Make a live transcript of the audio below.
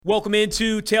Welcome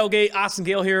into Tailgate. Austin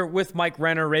Gale here with Mike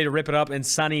Renner, ready to rip it up in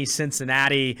sunny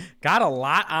Cincinnati. Got a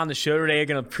lot on the show today.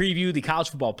 Going to preview the college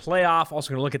football playoff. Also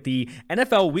going to look at the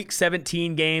NFL Week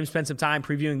 17 games, spend some time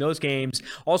previewing those games.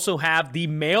 Also have the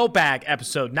mailbag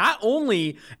episode, not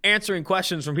only answering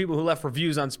questions from people who left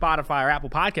reviews on Spotify or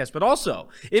Apple Podcasts, but also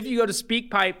if you go to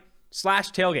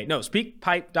SpeakPipe/tailgate,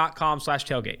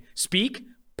 SpeakPipe.com/tailgate,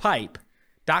 SpeakPipe.com/tailgate.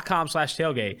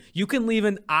 You can leave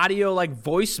an audio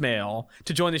voicemail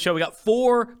to join the show. We got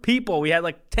 4 people. We had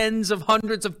tens of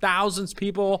hundreds of thousands of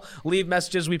people leave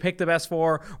messages. We picked the best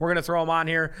 4. We're going to throw them on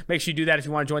here. Make sure you do that if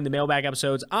you want to join the mailbag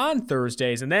episodes on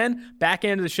Thursdays. And then back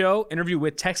end of the show, interview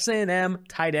with Texas A&M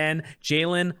tight end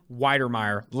Jalen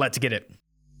Wydermyer. Let's get it.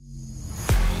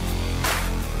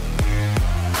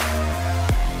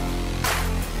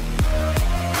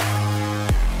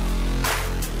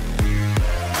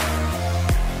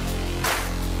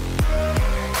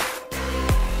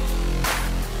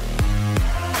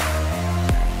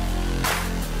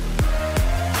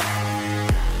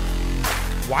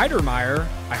 Wydermyer,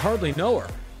 I hardly know her.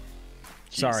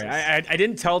 Jesus. Sorry, I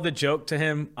didn't tell the joke to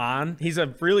him on. He's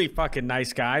a really fucking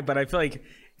nice guy, but I feel like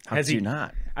I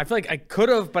feel like I could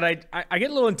have, but I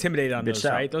get a little intimidated on those,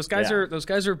 right? Those guys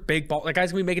are big ball. That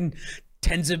guy's gonna be making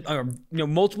tens of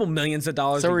multiple millions of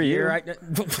dollars a year.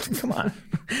 Come on,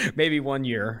 maybe 1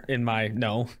 year in my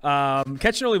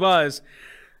catch and early buzz.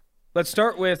 Let's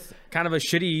start with kind of a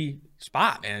shitty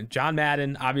spot, man. John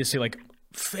Madden, obviously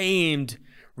famed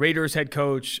Raiders head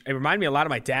coach. It reminded me a lot of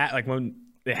my dad. When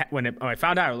I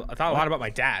found out, I thought a lot about my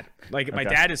dad. My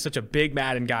dad is such a big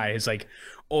Madden guy. He's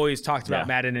always talked about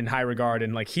Madden in high regard,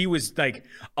 and he was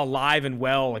alive and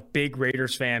well, big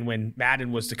Raiders fan when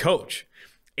Madden was the coach.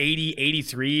 80,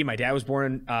 83. My dad was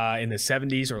born in the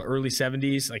 70s or early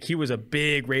 70s. He was a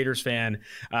big Raiders fan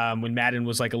when Madden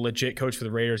was a legit coach for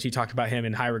the Raiders. He talked about him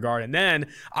in high regard. And then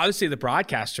obviously the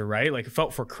broadcaster, right? It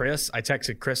felt for Chris. I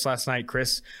texted Chris last night.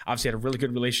 Chris obviously had a really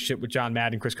good relationship with John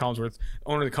Madden. Chris Collinsworth,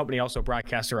 owner of the company, also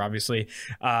broadcaster, obviously.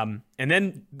 And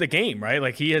then the game,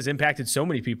 right? He has impacted so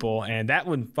many people, and that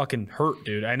one fucking hurt,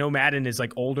 dude. I know Madden is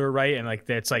older, right? And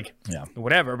that's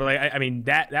whatever. But I mean,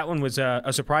 that one was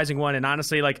a surprising one. And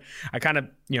honestly, I kind of,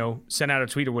 sent out a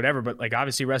tweet or whatever, but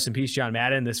obviously rest in peace, John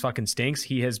Madden. This fucking stinks.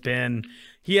 He has been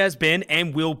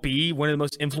and will be one of the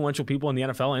most influential people in the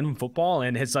NFL and in football,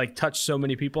 and has touched so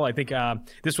many people. I think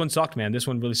this one sucked, man. This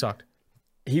one really sucked.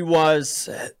 He was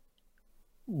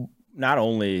not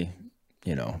only,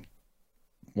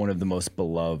 one of the most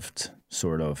beloved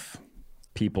sort of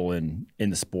people in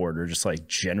the sport, or just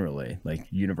generally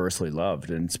universally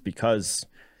loved. And it's because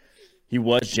he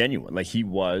was genuine. He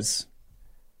was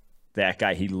that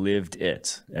guy. He lived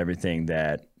it, everything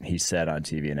that he said on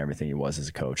TV and everything he was as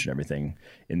a coach and everything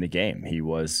in the game. He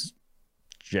was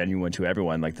genuine to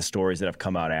everyone. The stories that have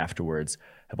come out afterwards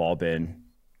have all been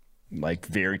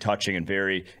very touching and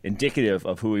very indicative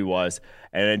of who he was.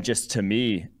 And then just to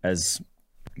me, as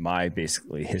my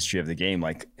basically history of the game,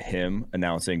 him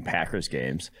announcing Packers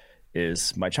games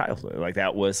is my childhood.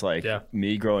 That was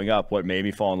me growing up. What made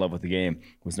me fall in love with the game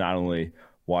was not only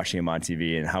watching him on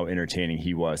TV and how entertaining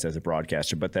he was as a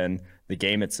broadcaster, but then the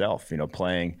game itself,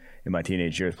 playing in my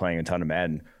teenage years, playing a ton of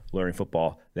Madden, learning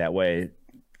football that way.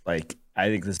 I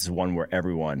think this is one where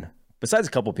everyone, besides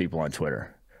a couple people on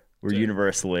Twitter, we're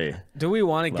universally. Do we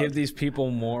want to give these people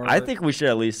more? I think we should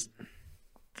at least.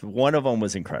 One of them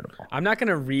was incredible. I'm not going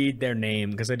to read their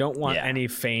name because I don't want any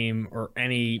fame or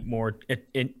any more.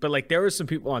 But there were some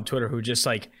people on Twitter who just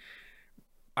are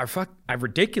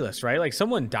ridiculous, right?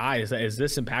 Someone dies. Is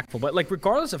this impactful? But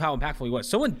regardless of how impactful he was,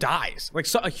 someone dies.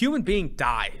 A human being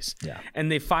dies. Yeah.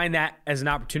 And they find that as an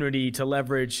opportunity to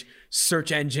leverage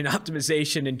search engine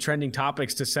optimization and trending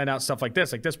topics to send out stuff like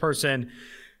this. This person,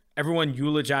 everyone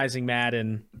eulogizing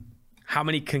Madden. How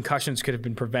many concussions could have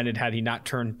been prevented had he not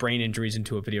turned brain injuries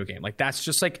into a video game? That's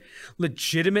just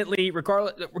legitimately,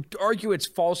 regardless, argue it's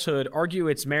falsehood, argue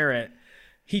it's merit.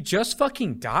 He just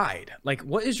fucking died.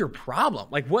 What is your problem?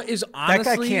 What is honestly...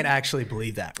 That guy can't actually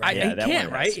believe that, right? He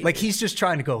can't, right? He's just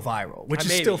trying to go viral, which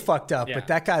is still fucked up, but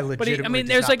that guy legitimately... But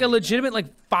there's a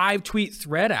legitimate 5-tweet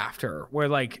thread after where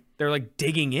they're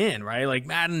digging in, right?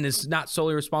 Madden is not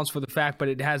solely responsible for the fact, but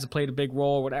it has played a big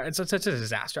role or whatever. It's such a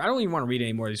disaster. I don't even want to read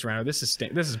any more of these around. This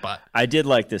is butt. I did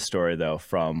like this story, though,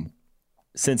 from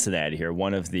Cincinnati here.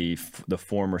 One of the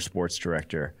former sports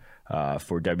director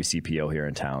for WCPO here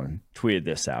in town tweeted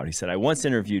this out. He said, "I once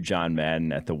interviewed John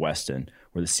Madden at the Westin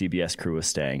where the CBS crew was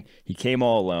staying. He came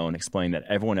all alone, explaining that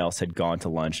everyone else had gone to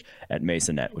lunch at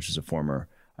Masonette, which is a former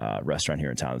restaurant here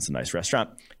in town. It's a nice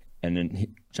restaurant. And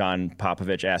then John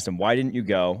Popovich asked him, 'Why didn't you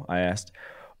go?' I asked.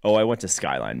 Oh, I went to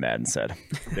Skyline, Madden said.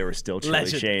 There were still chili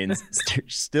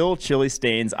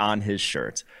stains on his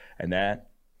shirt. And that,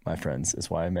 my friends, is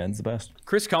why Madden's the best.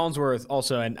 Chris Collinsworth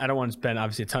also, and I don't want to spend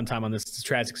obviously a ton of time on this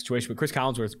tragic situation, but Chris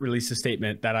Collinsworth released a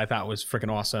statement that I thought was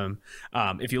freaking awesome.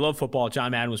 If you love football,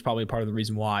 John Madden was probably part of the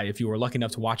reason why. If you were lucky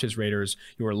enough to watch his Raiders,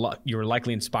 you were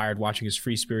likely inspired watching his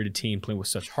free-spirited team playing with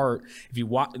such heart.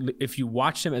 If you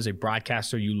watched him as a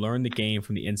broadcaster, you learned the game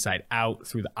from the inside out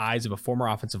through the eyes of a former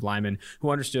offensive lineman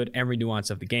who understood every nuance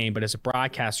of the game. But as a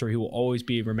broadcaster, he will always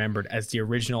be remembered as the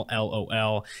original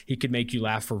LOL. He could make you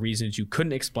laugh for reasons you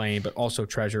couldn't explain, but also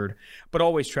treasured, but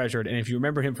always treasured. And if you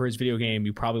remember him for his video game,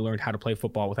 you probably learned how to play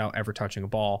football without ever touching a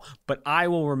ball. But I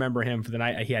will remember him for the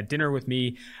night he had dinner with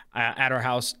me at our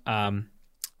house.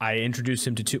 I introduced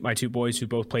him to my two boys who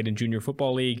both played in junior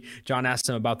football league. John asked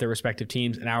them about their respective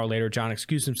teams. An hour later, John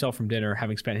excused himself from dinner,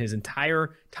 having spent his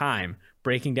entire time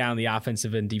breaking down the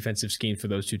offensive and defensive schemes for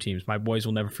those two teams. My boys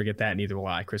will never forget that, neither will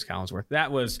I. Chris Collinsworth.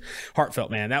 That was heartfelt,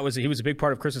 man. He was a big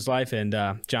part of Chris's life, and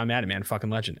John Madden, man,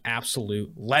 fucking legend.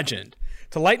 Absolute legend.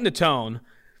 To lighten the tone,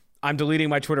 I'm deleting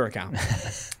my Twitter account.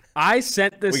 I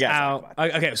sent this out.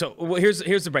 Okay, so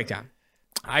here's the breakdown.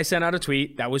 I sent out a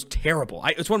tweet that was terrible.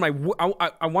 It's one of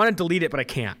my. I want to delete it, but I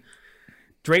can't.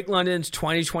 Drake London's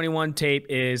 2021 tape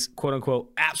is quote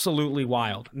unquote absolutely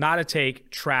wild. Not a take,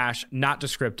 trash, not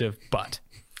descriptive, but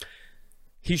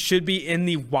he should be in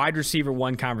the wide receiver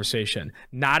one conversation.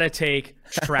 Not a take,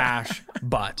 trash,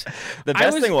 but the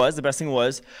best thing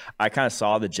was I kind of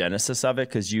saw the genesis of it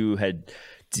because you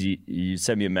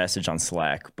sent me a message on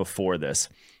Slack before this,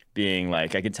 being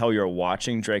like, I can tell you're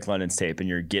watching Drake London's tape and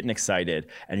you're getting excited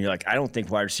and you're like, I don't think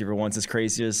wide receiver one's as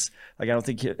crazy as, like, I don't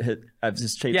think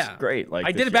his tape's great. Like,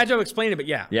 I did a bad job explaining it, but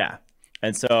yeah. Yeah.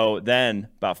 And so then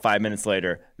about 5 minutes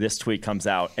later, this tweet comes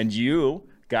out and you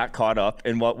got caught up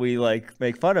in what we like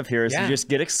make fun of here is you just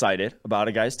get excited about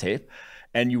a guy's tape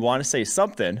and you want to say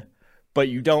something, but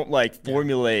you don't like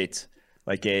formulate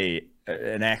like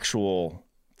an actual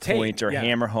point or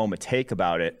hammer home a take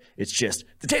about it. It's just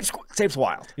the tape's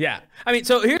wild. Yeah. I mean,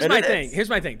 so here's my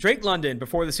thing. Drake London,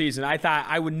 before the season, I thought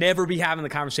I would never be having the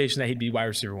conversation that he'd be wide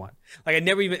receiver one. Like I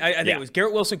think it was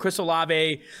Garrett Wilson, Chris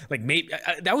Olave, like maybe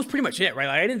that was pretty much it, right?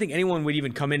 Like I didn't think anyone would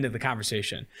even come into the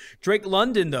conversation. Drake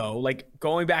London, though, like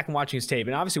going back and watching his tape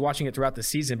and obviously watching it throughout the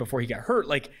season before he got hurt,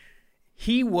 like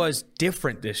he was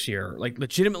different this year, like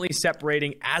legitimately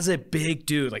separating as a big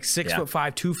dude, like 6'5",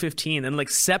 215, and like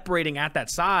separating at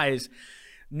that size.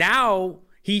 Now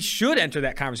he should enter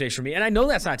that conversation for me. And I know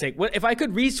that's not a take. If I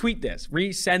could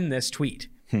resend this tweet.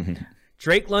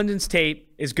 Drake London's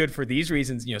tape is good for these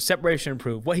reasons, separation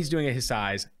improved, what he's doing at his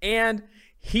size, and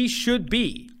he should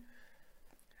be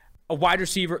a wide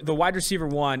receiver, the wide receiver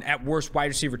one, at worst wide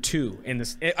receiver two in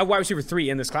this, a wide receiver three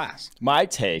in this class. My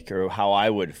take, or how I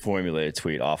would formulate a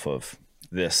tweet off of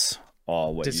this,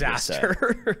 what disaster,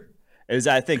 you just said, is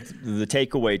I think the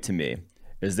takeaway to me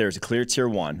is there's a clear tier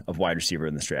one of wide receiver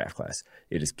in this draft class.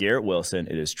 It is Garrett Wilson,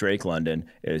 it is Drake London,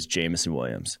 it is Jameson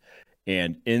Williams,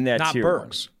 and in that not tier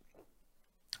Burks.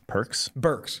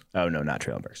 Burks. Oh no, not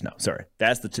Traylon Burks. No, sorry,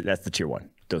 that's the tier one.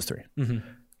 Those three,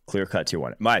 clear cut tier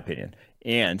one, in my opinion.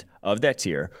 And of that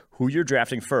tier, who you're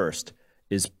drafting first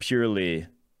is purely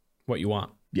what you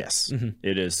want. Yes.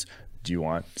 It is, do you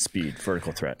want speed,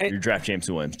 vertical threat? You draft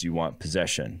Jameson Williams. Do you want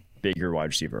possession, bigger wide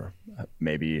receiver?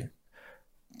 Maybe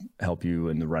help you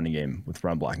in the running game with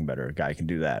run blocking better. A guy who can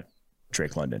do that.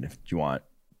 Drake London. If you want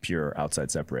pure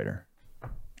outside separator,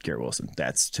 Garrett Wilson.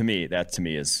 That to me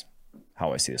is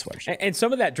how I see this wide receiver. And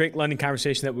some of that Drake London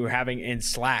conversation that we were having in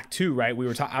Slack too, right?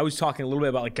 I was talking a little bit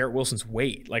about like Garrett Wilson's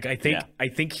weight. Like I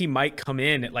think he might come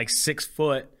in at like 6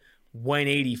 foot,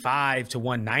 185 to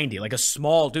 190, like a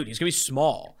small dude. He's gonna be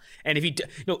small. And if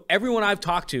everyone I've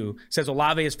talked to says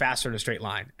Olave is faster in a straight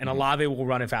line, and Olave will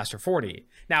run a faster 40.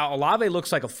 Now Olave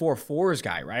looks like a 4.4s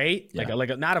guy, right? Yeah.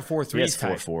 Like not a 4.3s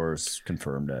type. 4.4s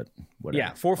confirmed at whatever.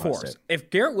 Yeah, 4.4s. If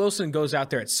Garrett Wilson goes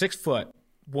out there at 6 foot,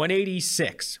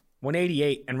 186.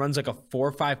 188 and runs like a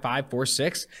 4.55,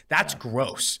 4.6, that's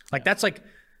gross. Like that's like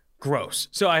gross.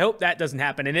 So I hope that doesn't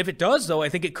happen. And if it does, though, I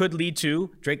think it could lead to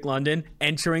Drake London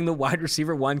entering the wide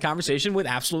receiver one conversation with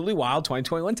absolutely wild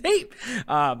 2021 tape.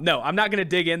 No, I'm not going to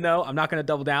dig in, though. I'm not going to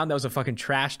double down. That was a fucking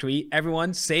trash tweet.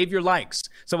 Everyone, save your likes.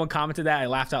 Someone commented that. I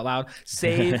laughed out loud.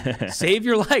 Save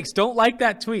your likes. Don't like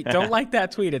that tweet. Don't like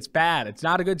that tweet. It's bad. It's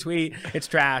not a good tweet. It's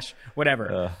trash.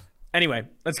 Whatever. Anyway,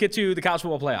 let's get to the college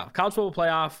football playoff. College football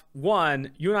playoff,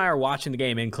 one, you and I are watching the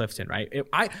game in Clifton, right?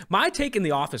 My take in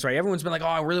the office, right? Everyone's been like, oh,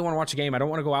 I really want to watch a game. I don't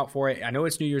want to go out for it. I know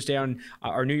it's New Year's Day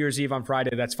or New Year's Eve on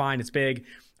Friday. That's fine. It's big.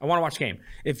 I want to watch a game.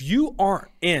 If you aren't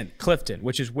in Clifton,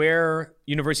 which is where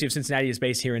University of Cincinnati is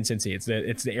based here in Cincy,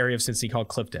 it's the area of Cincy called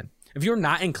Clifton. If you're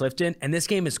not in Clifton and this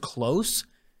game is close,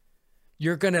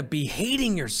 you're going to be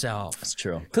hating yourself. That's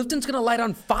true. Clifton's going to light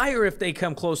on fire if they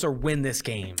come close or win this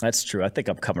game. That's true. I think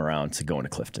I'm coming around to going to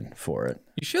Clifton for it.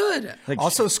 You should.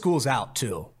 Also, school's out,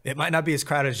 too. It might not be as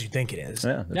crowded as you think it is.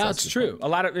 Yeah, it's true. Not a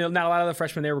lot of the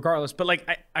freshmen there regardless. But,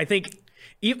 I think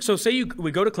 – so say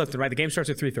we go to Clifton, right? The game starts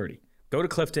at 3:30. Go to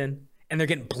Clifton, and they're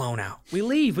getting blown out. We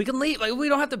leave. We can leave. We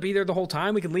don't have to be there the whole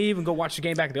time. We can leave and go watch the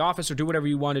game back at the office or do whatever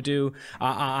you want to do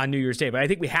on New Year's Day. But I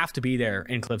think we have to be there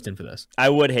in Clifton for this. I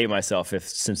would hate myself if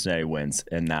Cincinnati wins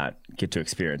and not get to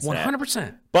experience 100%.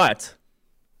 that. But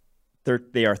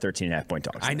they are 13.5-point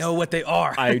dogs. I know what they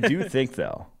are. I do think,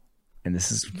 though, and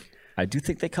I do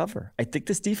think they cover. I think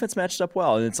this defense matched up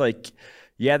well. And it's like,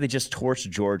 yeah, they just torched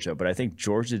Georgia, but I think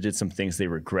Georgia did some things they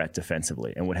regret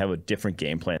defensively and would have a different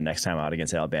game plan next time out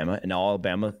against Alabama. And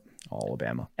Alabama's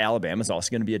also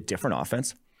going to be a different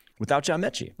offense without John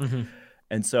Mechie. Mm-hmm.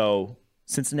 And so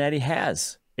Cincinnati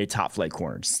has a top flight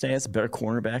corner. Cincinnati has a better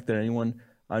cornerback than anyone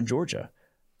on Georgia,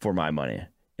 for my money,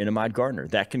 in Ahmad Gardner.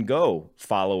 That can go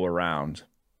follow around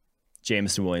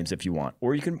Jameson Williams if you want,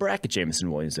 or you can bracket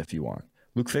Jameson Williams if you want.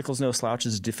 Luke Fickell's no slouch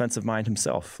as a defensive mind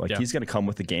himself. He's going to come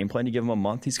with a game plan. You give him a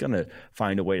month, he's going to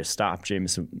find a way to stop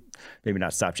Jameson, maybe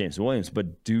not stop Jameson Williams,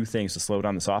 but do things to slow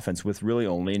down this offense with really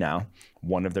only now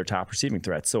one of their top receiving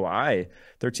threats. So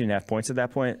 13.5 points at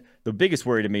that point. The biggest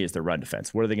worry to me is their run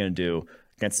defense. What are they going to do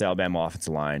against the Alabama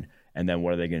offensive line? And then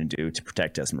what are they going to do to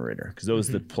protect Desmond Ridder? Because those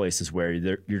are the places where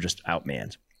you're just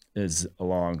outmanned, is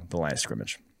along the line of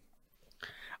scrimmage.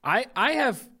 I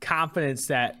have confidence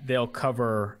that they'll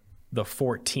cover the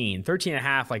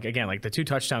 13.5, the 2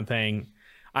 touchdown thing.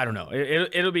 I don't know.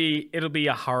 It'll be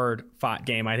a hard fought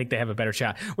game. I think they have a better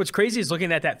shot. What's crazy is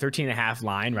looking at that 13.5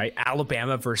 line, right?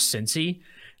 Alabama versus Cincy.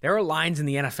 There are lines in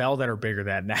the NFL that are bigger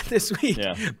than that this week.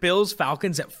 Yeah. Bills,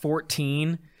 Falcons at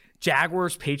 14,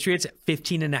 Jaguars, Patriots at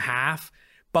 15.5,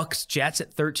 Bucks, Jets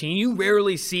at 13. You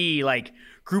rarely see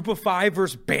Group of 5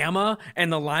 versus Bama,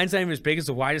 and the line's not even as big as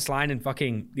the widest line in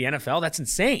fucking the NFL. That's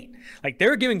insane.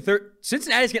 They're giving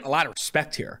Cincinnati's getting a lot of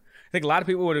respect here. I think a lot of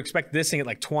people would expect this thing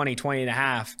at 20 and a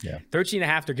half. Yeah.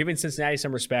 13.5, they're giving Cincinnati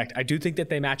some respect. I do think that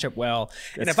they match up well.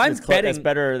 And if I'm betting, it's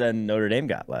better than Notre Dame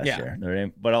got last year. Notre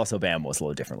Dame, but also Bama was a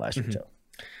little different last year too.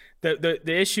 The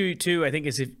issue, too, I think,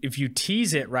 is if you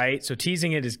tease it, right? So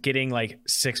teasing it is getting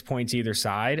 6 points either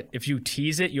side. If you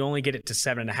tease it, you only get it to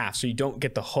 7.5. So you don't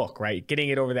get the hook, right? Getting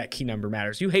it over that key number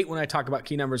matters. You hate when I talk about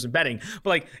key numbers and betting,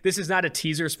 but this is not a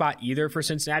teaser spot either for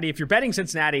Cincinnati. If you're betting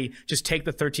Cincinnati, just take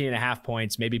the 13.5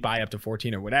 points, maybe buy up to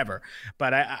 14 or whatever.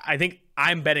 But I think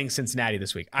I'm betting Cincinnati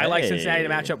this week. I like Cincinnati to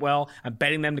match up well. I'm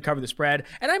betting them to cover the spread.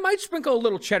 And I might sprinkle a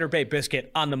little Cheddar Bay biscuit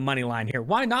on the money line here.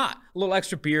 Why not? A little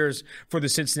extra beers for the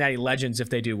Cincinnati Legends if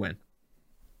they do win.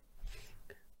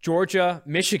 Georgia,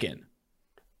 Michigan.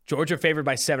 Georgia favored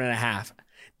by 7.5.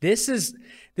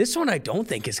 This one I don't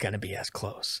think is going to be as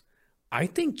close. I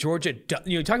think Georgia,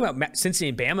 talking about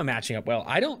Cincinnati and Bama matching up well,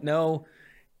 I don't know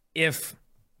if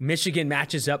Michigan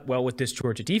matches up well with this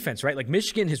Georgia defense, right?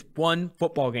 Michigan has won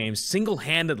football games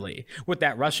single-handedly with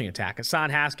that rushing attack.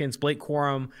 Hassan Haskins, Blake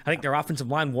Corum. I think their offensive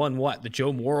line won the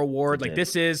Joe Moore Award.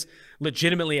 This is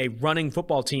legitimately a running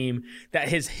football team that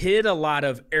has hid a lot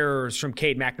of errors from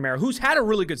Cade McNamara, who's had a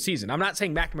really good season. I'm not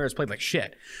saying McNamara's played like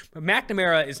shit, but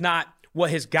McNamara is not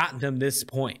what has gotten them this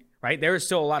point. Right? There is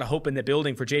still a lot of hope in the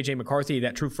building for J.J. McCarthy,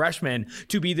 that true freshman,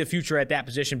 to be the future at that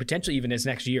position, potentially even as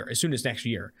soon as next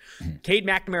year. Cade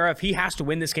McNamara, if he has to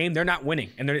win this game, they're not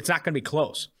winning, and it's not going to be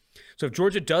close. So if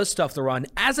Georgia does stuff the run,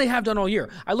 as they have done all year,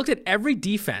 I looked at every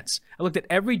defense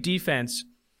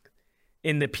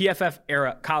in the PFF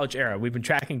era, college era. We've been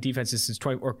tracking defenses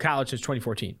college since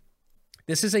 2014.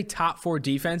 This is a top 4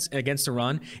 defense against the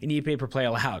run in EPA per play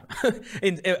allowed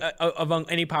among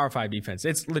any Power 5 defense.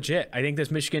 It's legit. I think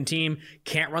this Michigan team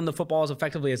can't run the football as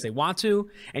effectively as they want to.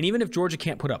 And even if Georgia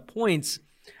can't put up points,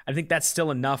 I think that's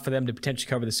still enough for them to potentially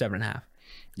cover the 7.5.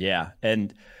 Yeah.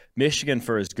 And Michigan,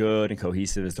 for as good and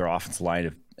cohesive as their offensive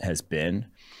line has been,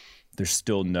 there's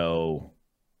still no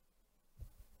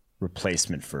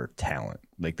replacement for talent.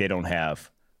 They don't have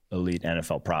elite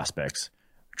NFL prospects.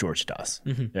 Georgia does.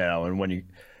 And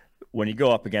when you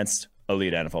go up against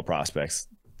elite NFL prospects,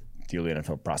 the elite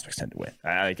NFL prospects tend to win.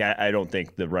 I don't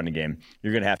think the running game,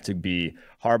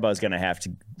 Harbaugh's going to have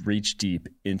to reach deep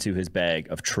into his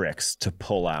bag of tricks to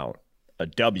pull out a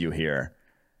W here.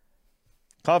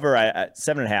 However,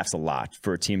 7.5 is a lot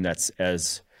for a team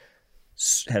has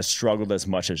struggled as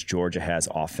much as Georgia has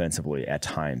offensively at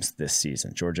times this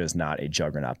season. Georgia is not a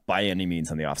juggernaut by any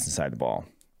means on the offensive side of the ball.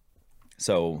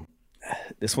 So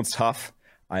this one's tough.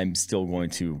 I'm still going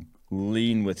to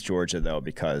lean with Georgia, though,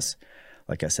 because,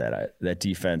 like I said, that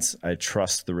defense, I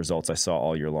trust the results I saw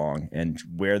all year long. And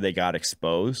where they got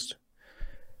exposed,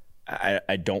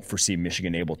 I don't foresee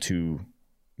Michigan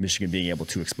being able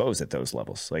to expose at those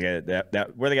levels. Like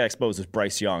that where they got exposed was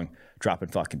Bryce Young dropping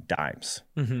fucking dimes.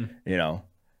 Mm-hmm. You know,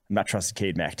 I'm not trusting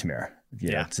Cade McNamara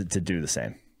to do the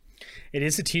same. It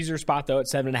is a teaser spot, though, at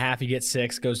 7.5. You get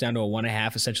 6, goes down to a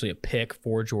 1.5, essentially a pick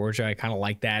for Georgia. I kind of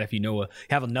like that. If you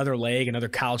have another leg, another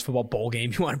college football bowl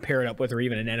game you want to pair it up with, or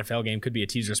even an NFL game, could be a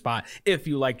teaser spot if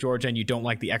you like Georgia and you don't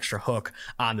like the extra hook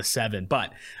on the 7.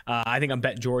 But I think I'm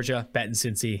betting Georgia, betting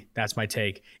Cincy. That's my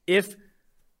take. If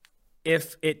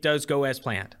it does go as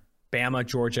planned, Bama,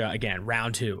 Georgia, again,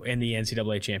 round 2 in the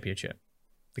NCAA championship,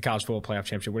 the college football playoff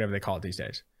championship, whatever they call it these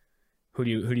days. Who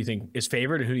do you think is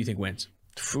favored and who do you think wins?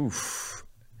 Oof.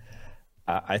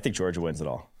 I think Georgia wins it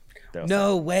all.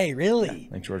 No way, really? Yeah, I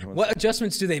think Georgia wins. What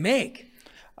adjustments do they make?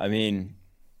 I mean,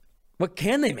 what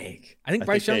can they make? I think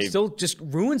Bryce Young still just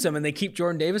ruins them, and they keep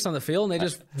Jordan Davis on the field, and they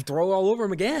just throw all over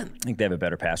him again. I think they have a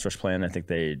better pass rush plan. I think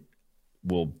they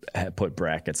will put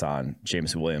brackets on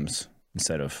Jameson Williams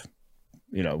instead of,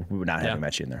 we would not have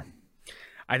Mechie in there.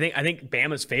 I think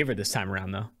Bama's favored this time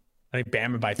around, though. I think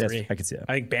Bama by 3. Yes, I can see that.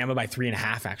 I think Bama by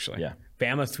 3.5, actually. Yeah.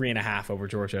 Bama 3.5 over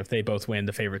Georgia. If they both win,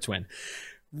 the favorites win.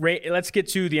 Let's get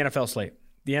to the NFL slate.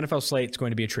 The NFL slate is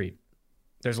going to be a treat.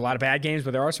 There's a lot of bad games,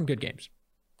 but there are some good games.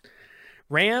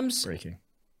 Rams. Breaking.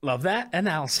 Love that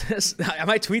analysis. I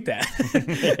might tweet that.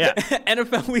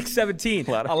 NFL Week 17.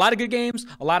 A lot of good games,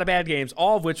 a lot of bad games,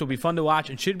 all of which will be fun to watch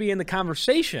and should be in the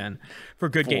conversation for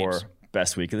good games.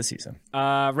 Best week of the season.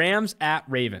 Rams at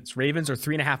Ravens. Ravens are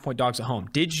 3.5-point dogs at home.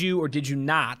 Did you or did you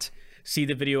not see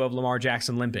the video of Lamar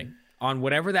Jackson limping on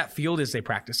whatever that field is they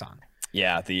practice on?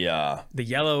 Yeah, the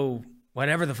yellow,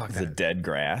 whatever the fuck that is. The dead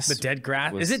grass. The dead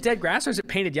grass. Is it dead grass or is it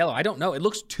painted yellow? I don't know. It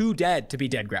looks too dead to be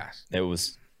dead grass. It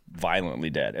was violently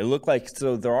dead. It looked like,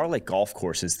 so there are like golf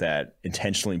courses that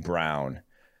intentionally brown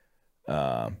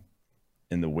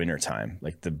in the wintertime,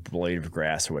 like the blade of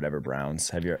grass or whatever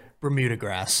browns. Have you? Bermuda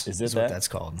grass is what that's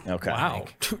called. Okay. Wow.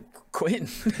 Quinn,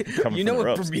 you know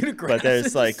what Bermuda grass But there's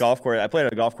is? like golf course. I played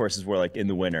on golf courses where like in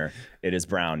the winter it is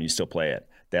brown. You still play it.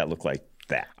 That looked like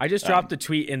that. I just dropped a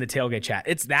tweet in the tailgate chat.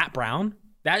 It's that brown.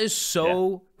 That is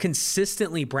so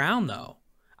consistently brown, though.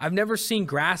 I've never seen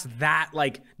grass that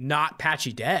like not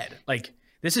patchy dead. Like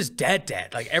this is dead.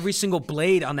 Like every single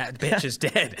blade on that bitch is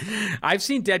dead. I've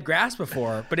seen dead grass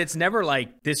before, but it's never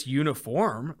like this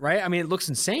uniform, right? I mean, it looks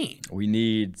insane. We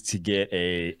need to get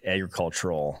a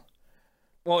agricultural.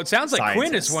 Well, it sounds like scientist.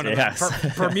 Quinn is one of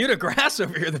them. Bermuda grass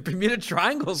over here. The Bermuda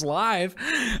Triangle's live.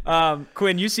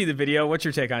 Quinn, you see the video. What's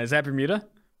your take on it? Is that Bermuda?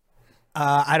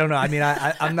 I don't know. I mean,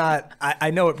 I'm not. I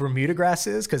know what Bermuda grass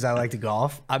is because I like to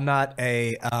golf. I'm not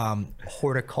a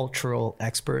horticultural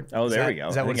expert. Oh, there we go.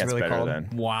 Is that what it's really called? Then.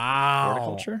 Wow.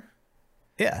 Horticulture?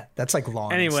 Yeah, that's like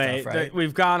lawn. Anyway, stuff, right?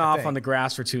 We've gone off on the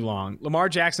grass for too long. Lamar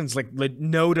Jackson's like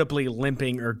notably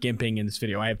limping or gimping in this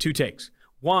video. I have two takes.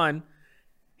 One,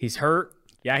 he's hurt.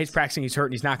 Yeah, he's practicing. He's hurt,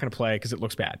 and he's not going to play because it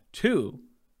looks bad. Two,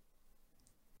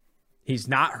 he's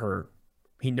not hurt.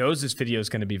 He knows this video is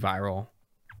going to be viral.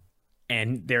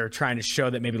 And they're trying to show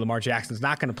that maybe Lamar Jackson's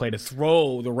not going to play to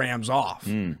throw the Rams off.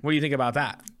 What do you think about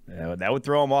that? Yeah, that would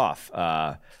throw him off.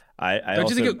 I Don't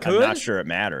you think it could? I'm not sure it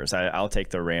matters. I'll take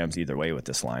the Rams either way with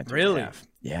this line. Really?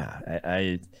 Yeah.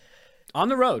 I on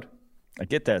the road. I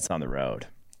get that it's on the road.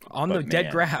 On the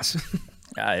dead grass.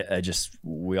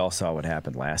 We all saw what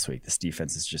happened last week. This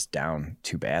defense is just down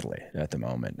too badly at the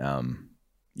moment.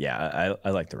 I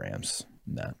like the Rams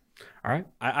in that. All right.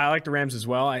 I like the Rams as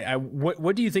well.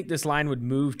 What do you think this line would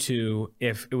move to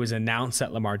if it was announced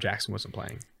that Lamar Jackson wasn't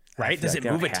playing? Right? Does it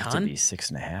move a ton? Have to be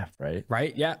 6.5, right?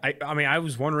 Right. Yeah. I mean, I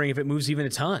was wondering if it moves even a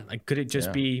ton. Like, could it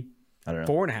just be I don't know.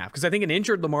 4.5? Because I think an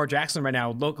injured Lamar Jackson right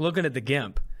now, looking at the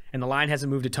GIMP, and the line hasn't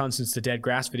moved a ton since the dead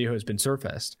grass video has been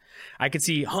surfaced. I could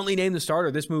see Huntley named the starter.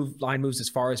 This line moves as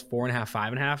far as 4.5,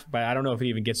 5.5, but I don't know if it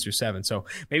even gets through 7. So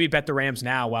maybe bet the Rams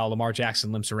now while Lamar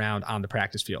Jackson limps around on the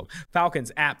practice field.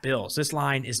 Falcons at Bills. This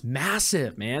line is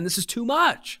massive, man. This is too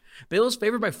much. Bills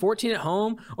favored by 14 at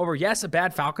home over, yes, a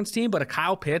bad Falcons team, but a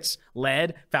Kyle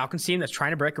Pitts-led Falcons team that's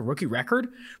trying to break a rookie record.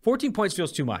 14 points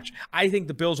feels too much. I think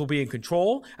the Bills will be in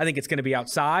control. I think it's going to be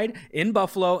outside in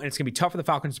Buffalo, and it's going to be tough for the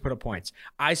Falcons to put up points.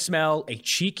 I smell a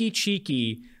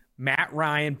cheeky Matt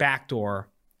Ryan backdoor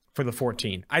for the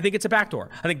 14. I think it's a backdoor.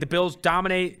 I think the Bills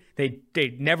dominate.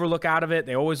 They never look out of it.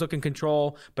 They always look in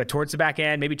control. But towards the back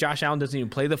end, maybe Josh Allen doesn't even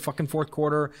play the fucking fourth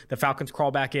quarter. The Falcons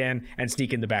crawl back in and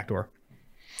sneak in the backdoor.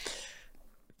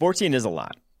 14 is a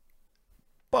lot.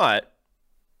 But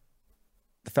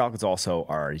the Falcons also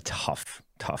are a tough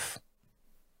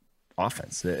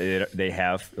offense. They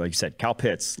have, like you said, Kyle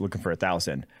Pitts looking for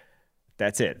 1,000.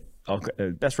 That's it. Okay,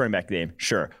 best running back game,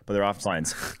 sure, but their offense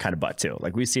line's kind of butt too.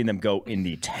 Like we've seen them go in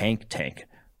the tank.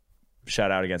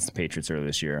 Shout out against the Patriots earlier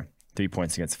this year. 3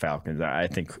 points against the Falcons. I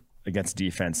think against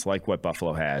defense like what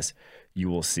Buffalo has, you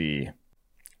will see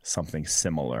something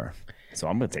similar. So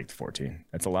I'm going to take the 14.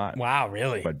 That's a lot. Wow,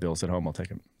 really? But Bills at home, I'll take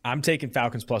them. I'm taking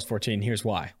Falcons plus 14. Here's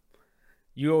why.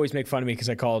 You always make fun of me because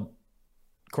I called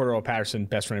Cordero Patterson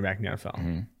best running back in the NFL.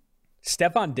 Mm-hmm.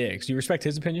 Stephon Diggs, do you respect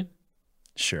his opinion?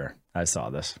 Sure. I saw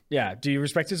this. Yeah. Do you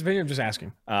respect his opinion? I'm just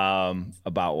asking.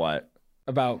 About what?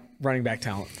 About running back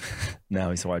talent. No,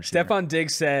 he's a wide receiver. Stephon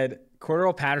Diggs said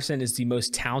Cordero Patterson is the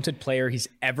most talented player he's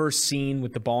ever seen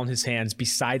with the ball in his hands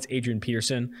besides Adrian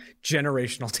Peterson.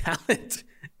 Generational talent.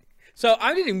 So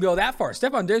I didn't even go that far.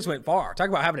 Stephon Diggs went far. Talk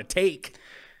about having a take.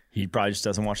 He probably just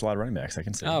doesn't watch a lot of running backs, I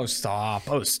can say. Oh,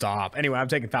 stop. Anyway, I'm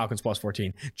taking Falcons plus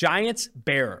 14. Giants,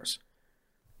 Bears.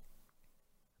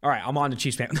 All right, I'm on the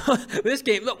Chiefs fan. This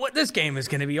game is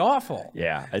going to be awful.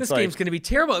 Yeah. This game's going to be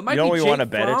terrible. It might be we Jake want to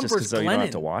bet it Fromm just because you don't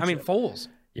have to watch it. Foles.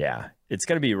 Yeah. It's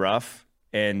going to be rough,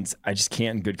 and I just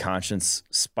can't in good conscience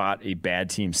spot a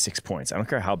bad team 6 points. I don't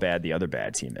care how bad the other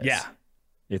bad team is. Yeah.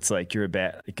 It's like you're a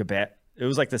bad. It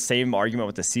was like the same argument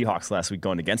with the Seahawks last week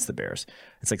going against the Bears.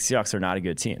 It's like Seahawks are not a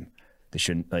good team. They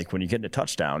shouldn't, like when you get in a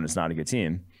touchdown, it's not a good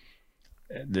team.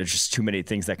 There's just too many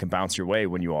things that can bounce your way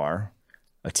when you are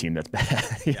a team that's bad.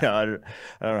 I don't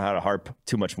know how to harp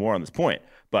too much more on this point,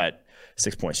 but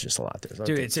 6 points is just a lot there. So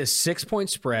dude, it's a 6 point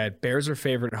spread. Bears are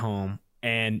favored at home.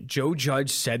 And Joe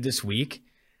Judge said this week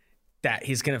that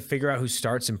he's going to figure out who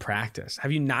starts in practice.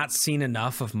 Have you not seen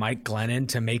enough of Mike Glennon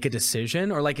to make a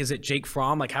decision? Or like, is it Jake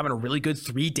Fromm like having a really good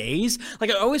 3 days?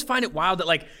 Like I always find it wild that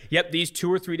like, yep, these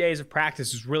 2 or 3 days of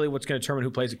practice is really what's going to determine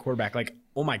who plays at quarterback. Like,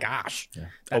 oh my gosh. Yeah.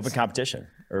 Open competition.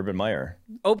 Urban Meyer.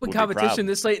 Open competition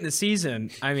this late in the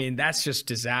season. I mean, that's just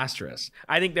disastrous.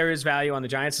 I think there is value on the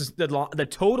Giants. The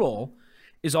total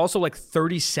is also like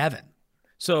 37.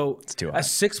 So a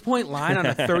 6 point line on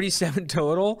a 37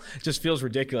 total just feels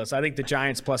ridiculous. I think the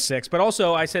Giants plus 6. But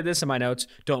also, I said this in my notes: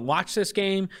 don't watch this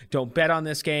game. Don't bet on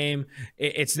this game.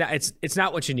 It's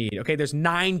not what you need. Okay, there's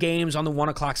 9 games on the 1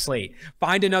 o'clock slate.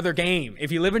 Find another game.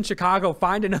 If you live in Chicago,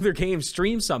 find another game.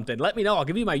 Stream something. Let me know. I'll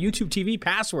give you my YouTube TV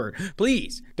password.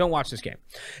 Please don't watch this game.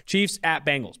 Chiefs at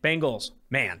Bengals. Bengals.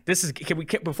 Man, this is.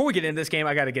 Before we get into this game,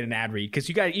 I got to get an ad read because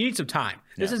you need some time.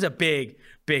 This is a big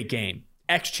game.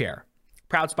 X-Chair.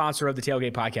 Proud sponsor of the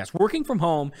Tailgate Podcast. Working from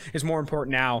home is more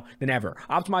important now than ever.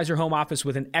 Optimize your home office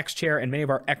with an X-Chair and many of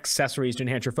our accessories to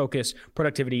enhance your focus,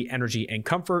 productivity, energy, and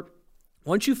comfort.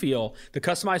 Once you feel the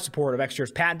customized support of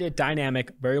X-Chair's patented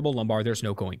dynamic variable lumbar, there's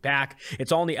no going back.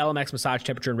 It's all in the LMX massage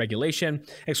temperature and regulation.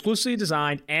 Exclusively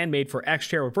designed and made for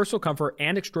X-Chair with versatile comfort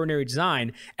and extraordinary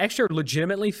design, X-Chair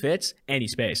legitimately fits any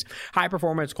space. High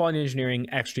performance, quality engineering,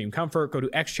 extreme comfort. Go to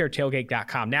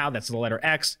xchairtailgate.com now. That's the letter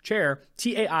X, chair,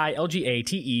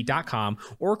 TAILGATE.com,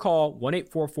 or call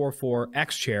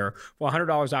 1-844-4-X-Chair for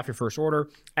 $100 off your first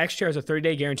order. X-Chair has a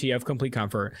 30-day guarantee of complete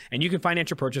comfort, and you can finance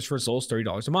your purchase for as little as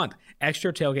 $30 a month.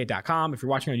 XChairTailgate.com. If you're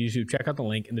watching on YouTube, check out the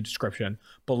link in the description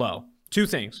below. 2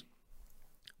 things.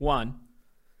 1,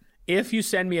 if you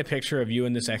send me a picture of you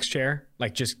in this X-Chair,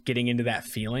 like just getting into that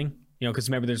feeling, because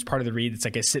remember there's part of the read that's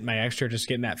like I sit in my X-Chair just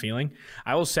getting that feeling,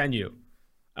 I will send you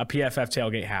a PFF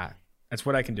tailgate hat. That's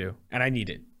what I can do, and I need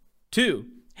it. 2,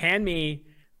 hand me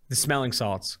the smelling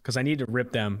salts because I need to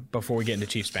rip them before we get into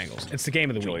Chiefs Bengals. It's the game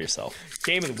of the week. Enjoy yourself.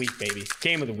 Game of the week, baby.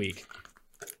 Game of the week.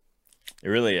 It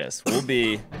really is. We'll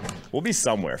be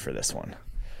somewhere for this one.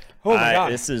 Oh my God.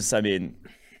 I'm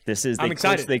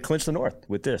excited. They clinched the North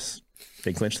with this.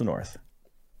 They clinched the North.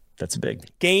 That's big.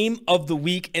 Game of the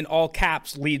week in all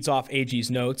caps leads off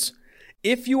AG's notes.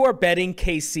 If you are betting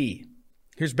KC,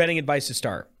 here's betting advice to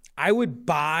start. I would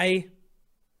buy,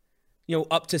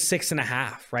 up to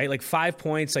 6.5, right? Like 5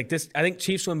 points, like this. I think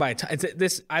Chiefs win by a ton.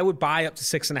 I would buy up to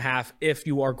 6.5 if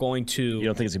you are going to. You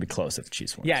don't think it's gonna be close if the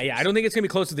Chiefs win? Yeah. I don't think it's gonna be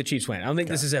close if the Chiefs win. I don't think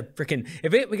this is a freaking.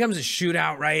 If it becomes a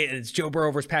shootout, right, and it's Joe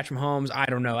Burrow versus Patrick Mahomes, I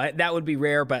don't know. That would be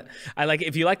rare, but I like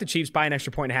if you like the Chiefs, buy an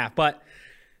extra 1.5. But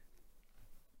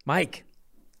Mike,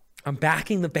 I'm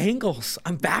backing the Bengals.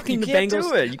 I'm backing the Bengals. You can't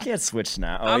do it. You can't switch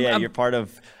now. You're part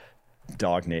of.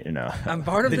 Dog Nate, I'm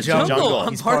part of the jungle.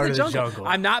 I'm part of the jungle.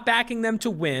 I'm not backing them to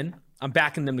win. I'm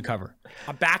backing them to cover.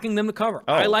 I'm backing them to cover.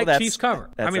 Oh, I like well, Chiefs cover.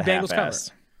 that's Bengals cover.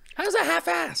 half-assed. How's that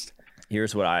half-assed?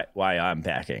 Here's why I'm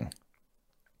backing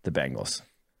the Bengals.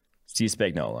 Steve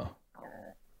Spagnuolo.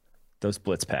 Those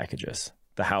blitz packages.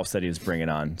 The house that he was bringing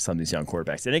on some of these young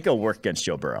quarterbacks. It ain't going to work against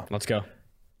Joe Burrow. Let's go.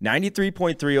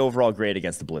 93.3 overall grade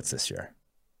against the blitz this year.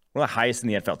 One of the highest in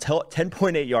the NFL.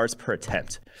 10.8 yards per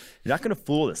attempt. You're not going to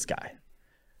fool this guy.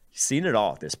 He's seen it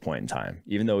all at this point in time,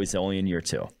 even though he's only in year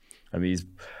 2. I mean,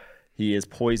 he is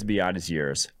poised beyond his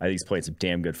years. I think he's playing some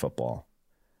damn good football.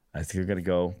 I think they're going to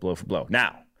go blow for blow.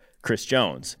 Now, Chris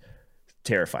Jones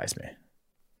terrifies me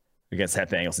against that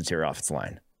Bengals interior offensive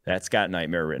line. That's got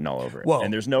nightmare written all over it. Whoa,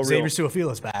 and there's no Xavier real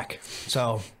Su'a-Fila's back.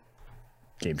 So,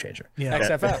 game changer. yeah.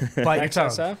 XFF. Bite your tongue.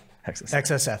 XSF.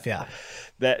 XSF, yeah.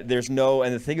 That there's no,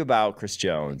 and the thing about Chris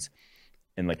Jones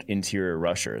and like interior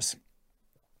rushers,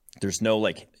 there's no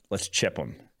like, let's chip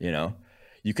him. You know,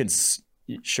 you can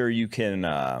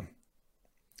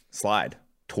slide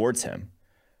towards him,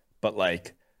 but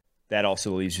like that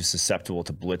also leaves you susceptible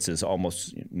to blitzes.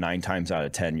 Almost 9 times out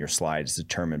of 10, your slide is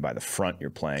determined by the front you're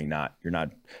playing. You're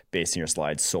not basing your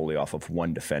slide solely off of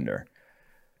one defender.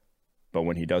 But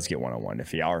when he does get one-on-one,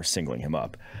 if you are singling him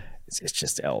up, it's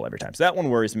just L every time. So that one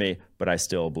worries me, but I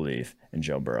still believe in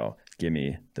Joe Burrow. Give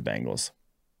me the Bengals.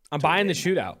 I'm buying the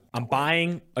shootout. I'm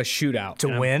buying a shootout.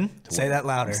 To win? Say that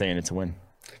louder. I'm saying it to win.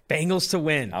 Bengals to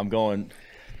win. I'm going.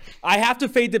 I have to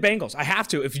fade the Bengals. I have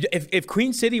to. If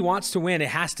Queen City wants to win, it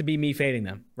has to be me fading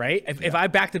them, right? If I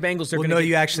back the Bengals, they're Well, going to no,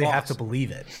 you actually have to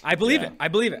believe it. I believe it. I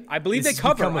believe it. I believe they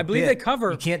cover. I believe they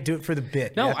cover. You can't do it for the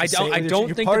bit. No, I don't. I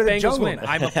don't think the Bengals win.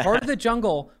 I'm a part of the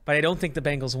jungle, but I don't think the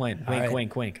Bengals win. Wink,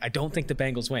 wink, wink. I don't think the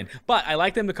Bengals win. But I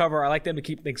like them to cover. I like them to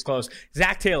keep things close.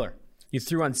 Zach Taylor, you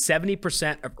threw on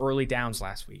 70% of early downs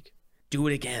last week. Do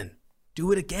it again.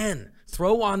 Do it again.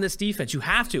 Throw on this defense. You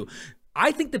have to.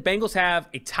 I think the Bengals have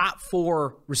a top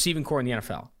 4 receiving core in the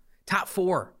NFL. Top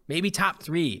 4, maybe top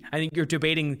 3. I think you're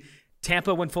debating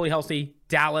Tampa when fully healthy,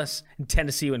 Dallas, and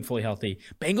Tennessee when fully healthy.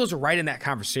 Bengals are right in that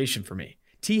conversation for me.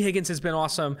 T. Higgins has been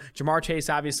awesome. Jamar Chase,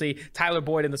 obviously. Tyler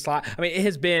Boyd in the slot. I mean, it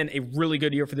has been a really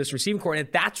good year for this receiving core, and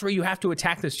that's where you have to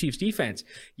attack this Chiefs defense.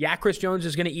 Yeah, Chris Jones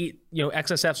is going to eat,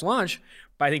 XSF's lunch,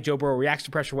 but I think Joe Burrow reacts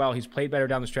to pressure well. He's played better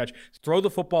down the stretch. Throw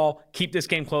the football, keep this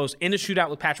game close, in a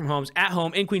shootout with Patrick Mahomes at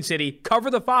home in Queen City.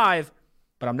 Cover the 5,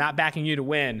 but I'm not backing you to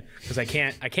win because I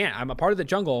can't. I'm a part of the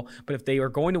jungle, but if they are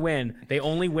going to win, they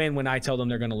only win when I tell them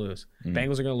they're going to lose.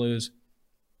 Bengals are going to lose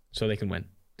so they can win.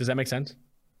 Does that make sense?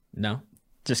 No?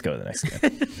 Just go to the next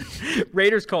game.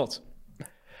 Raiders Colts.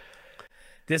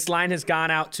 This line has gone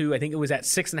out to, I think it was at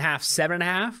 6.5,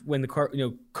 7.5 when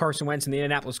the Carson Wentz and the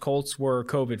Indianapolis Colts were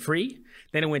COVID free.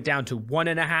 Then it went down to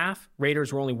 1.5.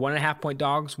 Raiders were only 1.5 point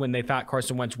dogs when they thought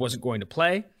Carson Wentz wasn't going to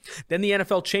play. Then the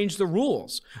NFL changed the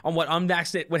rules on what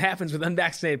happens with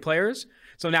unvaccinated players.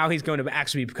 So now he's going to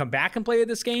actually come back and play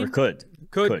this game. Or could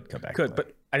come back.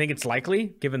 But I think it's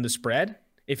likely given the spread.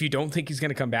 If you don't think he's going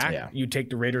to come back, you take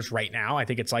the Raiders right now. I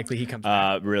think it's likely he comes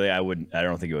back. Really, I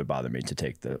don't think it would bother me to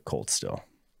take the Colts still.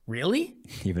 Really?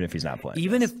 Even if he's not playing.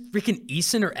 Even if freaking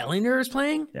Eason or Ellinger is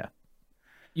playing? Yeah.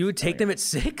 You would take them at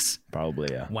 6?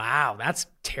 Probably, yeah. Wow, that's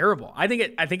terrible. I think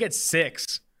at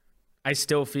 6, I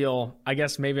still feel, I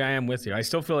guess maybe I am with you. I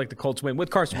still feel like the Colts win with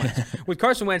Carson Wentz. With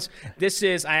Carson Wentz,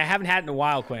 I haven't had it in a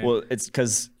while, Quinn. Well, it's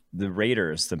because the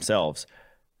Raiders themselves,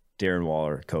 Darren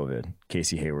Waller, COVID,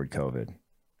 Casey Hayward, COVID.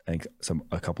 I think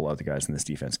a couple other guys in this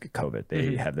defense get COVID.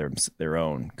 They have their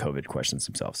own COVID questions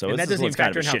themselves. So that doesn't even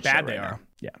factor in how bad they are.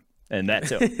 Yeah, and that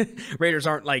too. Raiders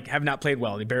have not played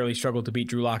well. They barely struggled to beat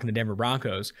Drew Lock and the Denver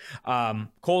Broncos.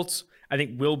 Colts, I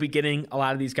think, will be getting a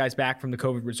lot of these guys back from the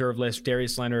COVID reserve list.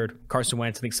 Darius Leonard, Carson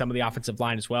Wentz, I think some of the offensive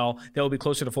line as well. They'll be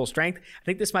closer to full strength. I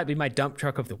think this might be my dump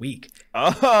truck of the week.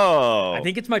 Oh. I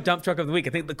think it's my dump truck of the week. I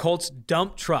think the Colts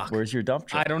dump truck. Where's your dump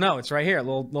truck? I don't know. It's right here.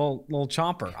 Little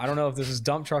chomper. I don't know if this is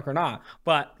dump truck or not,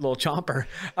 but little chomper.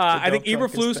 I think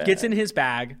Eberflus gets in his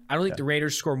bag. I don't think the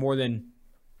Raiders score more than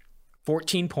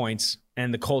 14 points,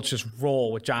 and the Colts just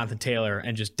roll with Jonathan Taylor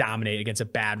and just dominate against a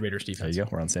bad Raiders defense. There you go.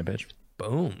 We're on the same page.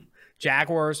 Boom.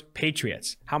 Jaguars,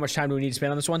 Patriots. How much time do we need to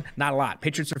spend on this one? Not a lot.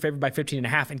 Patriots are favored by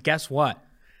 15.5. And guess what?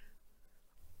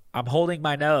 I'm holding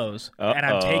my nose and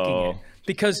I'm taking it.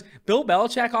 Because Bill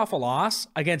Belichick off a loss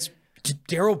against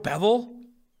Darrell Bevell,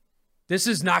 this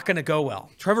is not going to go well.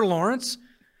 Trevor Lawrence,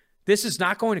 this is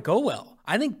not going to go well.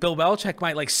 I think Bill Belichick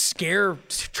might scare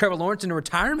Trevor Lawrence into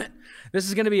retirement. This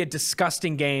is going to be a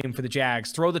disgusting game for the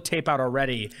Jags. Throw the tape out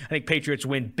already. I think Patriots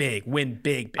win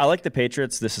big. I like the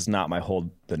Patriots. This is not my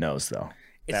hold the nose, though.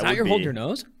 It's not your hold your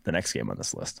nose? The next game on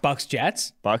this list. Bucks,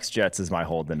 Jets? Bucks, Jets is my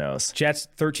hold the nose. Jets,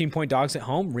 13-point dogs at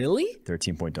home? Really?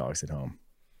 13-point dogs at home.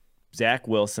 Zach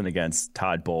Wilson against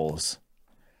Todd Bowles.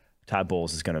 Todd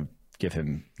Bowles is going to give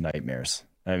him nightmares.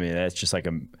 I mean, that's just like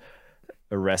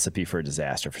a recipe for a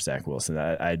disaster for Zach Wilson.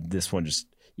 This one just,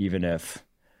 even if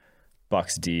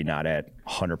Bucks D not at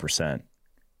 100%,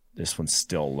 this one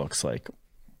still looks like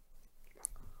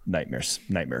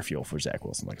nightmare fuel for Zach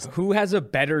Wilson. Like, who has a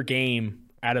better game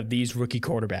out of these rookie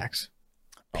quarterbacks?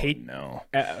 No.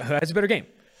 Who has a better game?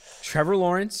 Trevor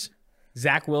Lawrence,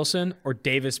 Zach Wilson, or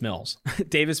Davis Mills?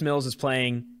 Davis Mills is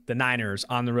playing the Niners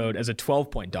on the road as a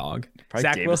 12-point dog. Probably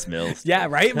Zach Davis Mills. Yeah,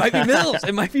 right? It might be Mills.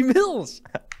 It might be Mills.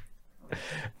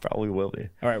 Probably will be.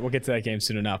 All right, we'll get to that game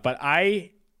soon enough. But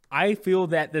I feel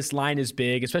that this line is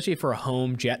big, especially for a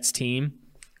home Jets team.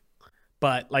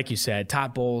 But like you said,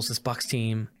 Todd Bowles, this Bucks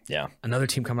team, another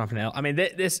team coming off an L. I mean,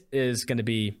 this is going to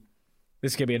be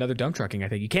another dump trucking. I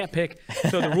think you can't pick.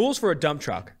 So the rules for a dump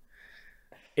truck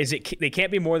is they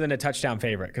can't be more than a touchdown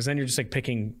favorite, because then you're just like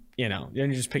picking. Then you're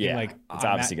just picking like it's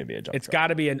obviously going to be a dump. It's got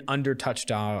to be an under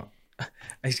touchdown.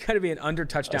 It's got to be an under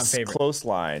touchdown favorite. Close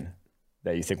line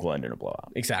that you think will end in a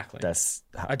blowout. Exactly. That's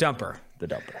a dumper. The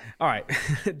dumper. All right.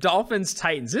 Dolphins,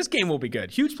 Titans. This game will be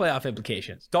good. Huge playoff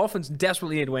implications. Dolphins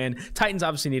desperately need to win. Titans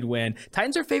obviously need to win.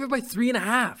 Titans are favored by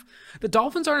 3.5. The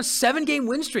Dolphins are on a 7-game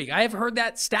win streak. I have heard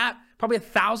that stat probably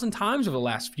 1,000 times over the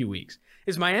last few weeks.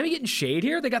 Is Miami getting shade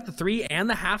here? They got the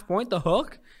 3.5 point, the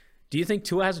hook. Do you think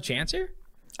Tua has a chance here?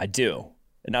 I do.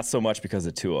 And not so much because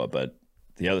of Tua, but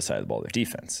the other side of the ball, their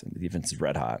defense. And the defense is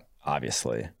red hot,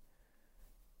 obviously.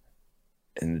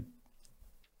 And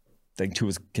I think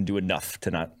Tua can do enough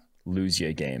to not lose you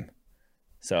a game.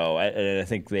 So I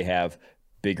think they have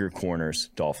bigger corners,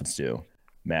 Dolphins do,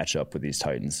 match up with these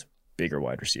Titans, bigger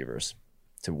wide receivers,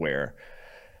 to where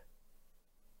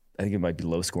I think it might be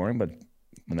low scoring, but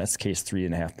when that's the case,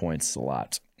 3.5 points is a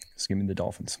lot. Just give me the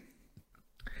Dolphins.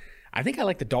 I think I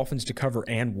like the Dolphins to cover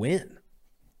and win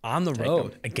on the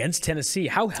road against Tennessee.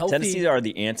 How healthy? Tennessee are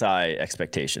the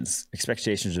anti-expectations.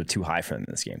 Expectations are too high for them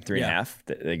in this game.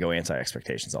 3.5, they go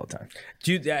anti-expectations all the time.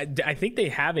 I think they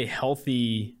have a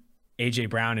healthy A.J.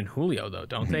 Brown and Julio, though,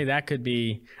 don't they? That could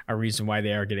be a reason why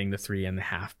they are getting the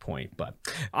 3.5 point. But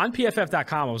on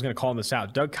PFF.com, I was going to call this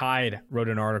out. Doug Kyed wrote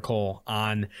an article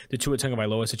on the Tua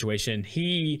Tagovailoa situation.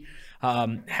 He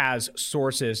has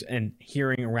sources and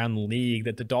hearing around the league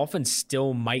that the Dolphins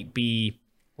still might be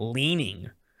leaning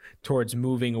towards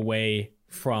moving away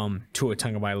from Tua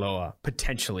Tagovailoa,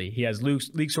 potentially. He has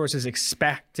league sources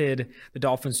expected the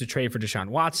Dolphins to trade for Deshaun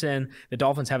Watson. The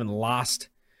Dolphins haven't lost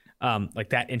like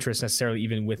that interest necessarily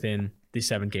even within the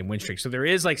 7-game win streak. So there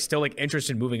is still interest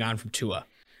in moving on from Tua,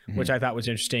 which I thought was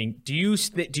interesting. Do you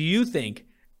think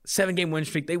 7-game win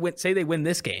streak, they win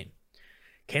this game,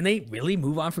 can they really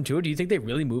move on from Tua? Do you think they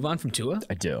really move on from Tua?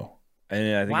 I do.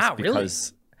 And I think it's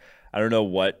because I don't know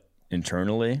what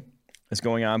internally is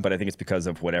going on, but I think it's because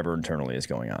of whatever internally is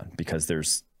going on, because you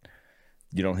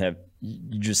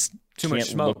just too much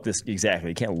smoke.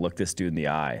 You can't look this dude in the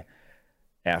eye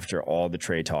after all the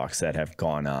trade talks that have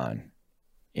gone on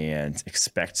and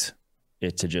expect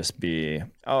it to just be,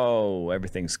 oh,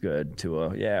 everything's good,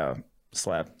 Tua,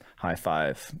 slap, high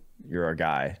five, you're our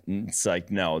guy. And it's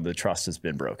like, no, the trust has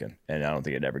been broken, and I don't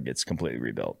think it ever gets completely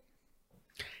rebuilt.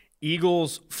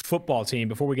 Eagles football team,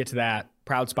 before we get to that,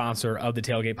 proud sponsor of the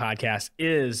Tailgate Podcast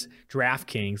is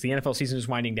DraftKings. The NFL season is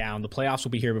winding down. The playoffs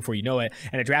will be here before you know it.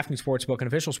 And at DraftKings Sportsbook, an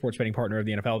official sports betting partner of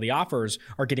the NFL, the offers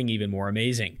are getting even more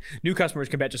amazing. New customers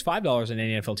can bet just $5 on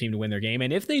any NFL team to win their game.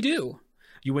 And if they do,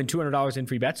 you win $200 in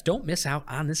free bets. Don't miss out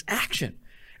on this action.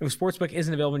 If Sportsbook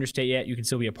isn't available in your state yet, you can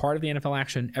still be a part of the NFL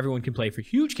action. Everyone can play for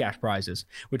huge cash prizes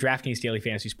with DraftKings Daily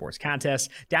Fantasy Sports Contests.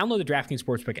 Download the DraftKings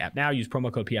Sportsbook app now. Use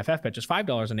promo code PFF. Bet just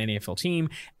 $5 on any NFL team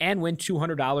and win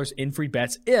 $200 in free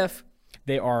bets if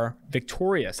they are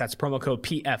victorious. That's promo code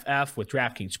PFF with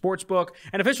DraftKings Sportsbook,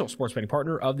 an official sports betting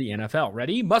partner of the NFL.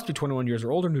 Ready? Must be 21 years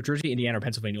or older. New Jersey, Indiana, or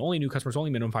Pennsylvania only. New customers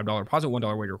only. Minimum $5 deposit.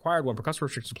 $1 wager required. One per customer.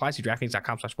 Restrictions apply. See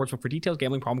DraftKings.com/sportsbook for details.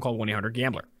 Gambling problem? Call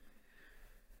 1-800-GAMBLER.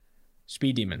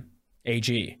 Speed Demon,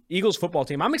 AG. Eagles football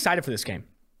team. I'm excited for this game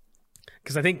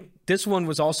because I think this one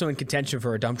was also in contention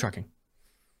for a dump trucking.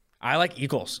 I like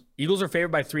Eagles. Eagles are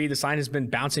favored by 3. The line has been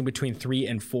bouncing between 3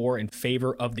 and 4 in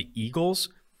favor of the Eagles.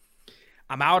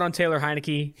 I'm out on Taylor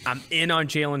Heineke. I'm in on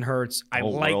Jalen Hurts. The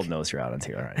whole world knows you're out on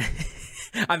Taylor Heineke.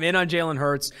 I'm in on Jalen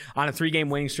Hurts on a 3-game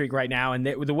winning streak right now, and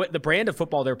the brand of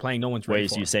football they're playing, no one's ready for. Wait,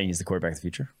 so you're saying he's the quarterback of the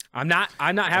future? I'm not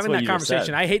having that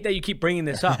conversation. I hate that you keep bringing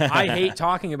this up. I hate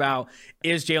talking about,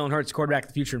 is Jalen Hurts quarterback of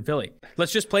the future in Philly?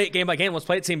 Let's just play it game by game. Let's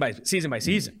play it season by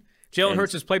season. Jalen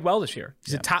Hurts has played well this year.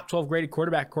 He's a top 12 graded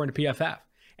quarterback according to PFF.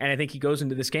 And I think he goes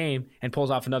into this game and pulls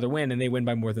off another win, and they win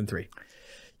by more than 3.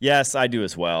 Yes, I do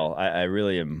as well. I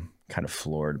really am kind of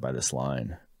floored by this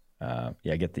line. I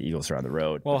get the Eagles are on the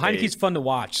road. Well, Heineke's fun to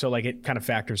watch, so like it kind of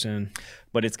factors in.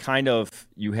 But it's kind of,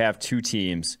 you have two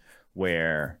teams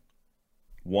where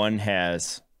one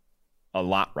has a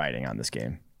lot riding on this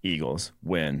game. Eagles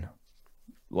win,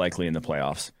 likely in the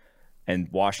playoffs, and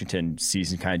Washington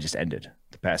season kind of just ended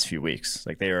the past few weeks.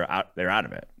 Like they're out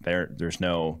of it. There's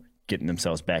no getting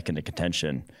themselves back into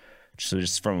contention. So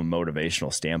just from a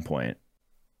motivational standpoint,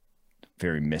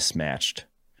 very mismatched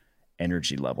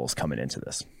energy levels coming into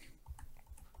this.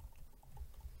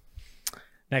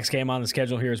 Next game on the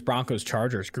schedule here is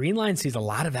Broncos-Chargers. Greenline sees a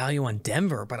lot of value on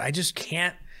Denver, but I just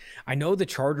can't. I know the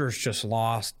Chargers just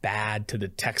lost bad to the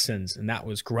Texans, and that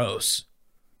was gross.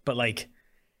 But, like,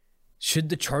 should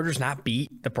the Chargers not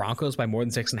beat the Broncos by more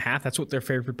than 6.5? That's what they're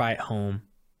favored by at home,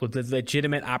 with the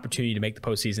legitimate opportunity to make the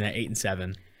postseason at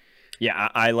 8-7. Yeah,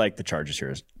 I like the Chargers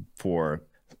here for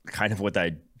kind of what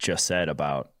I just said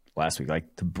about last week. Like,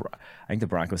 I think the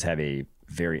Broncos have a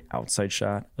very outside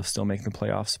shot of still making the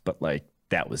playoffs, but, like,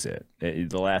 that was it.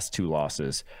 The last two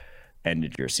losses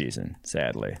ended your season,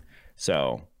 sadly.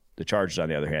 So the Chargers, on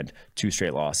the other hand, 2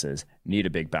 straight losses, need a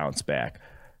big bounce back.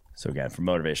 So again, from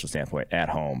a motivational standpoint, at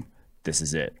home, this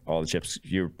is it. All the chips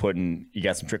you're putting, you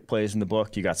got some trick plays in the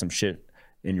book, you got some shit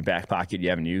in your back pocket you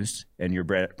haven't used, and you're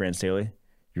Brand Staley,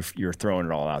 you're throwing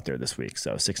it all out there this week.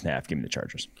 So 6.5, give me the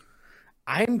Chargers.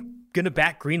 I'm going to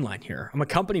back Greenline here. I'm a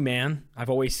company man. I've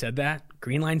always said that.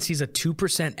 Greenline sees a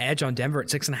 2% edge on Denver at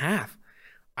 6.5.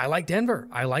 I like Denver.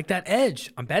 I like that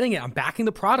edge. I'm betting it. I'm backing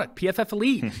the product. PFF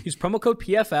Elite. Use promo code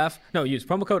PFF. No, use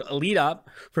promo code Elite Up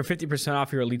for 50%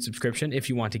 off your Elite subscription if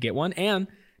you want to get one. And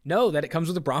know that it comes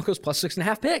with the Broncos plus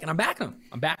 6.5 pick. And I'm backing them.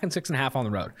 I'm backing 6.5 on the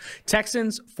road.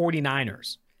 Texans,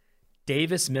 49ers.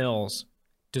 Davis Mills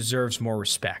deserves more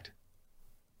respect.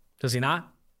 Does he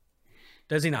not?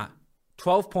 Does he not?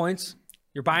 12 points.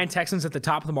 You're buying Texans at the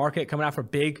top of the market, coming out for a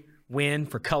big win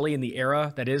for Cully in the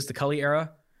era that is the Cully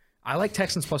era. I like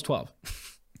Texans plus 12.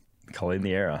 Cully in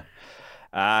the era.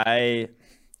 I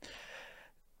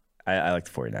like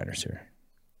the 49ers here.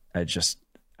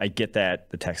 I get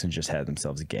that the Texans just had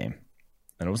themselves a game,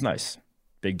 and it was nice.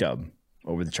 Big dub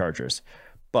over the Chargers.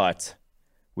 But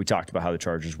we talked about how the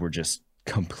Chargers were just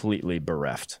completely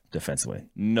bereft defensively.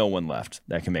 No one left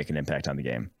that can make an impact on the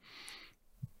game.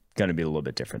 Going to be a little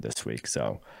bit different this week.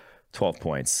 So 12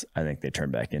 points, I think they turn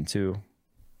back into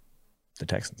the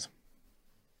Texans.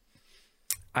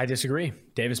 I disagree.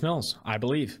 Davis Mills, I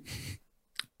believe.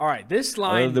 All right, this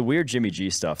line. The weird Jimmy G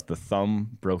stuff, the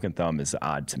broken thumb is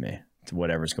odd to me, to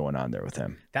whatever's going on there with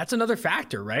him. That's another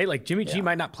factor, right? Like Jimmy G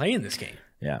might not play in this game.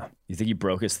 Yeah. You think he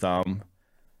broke his thumb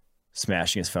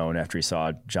smashing his phone after he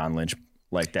saw John Lynch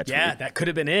like that tweet? Yeah, that could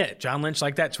have been it. John Lynch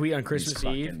liked that tweet on Christmas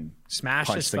Eve,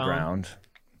 smashed his phone. The ground.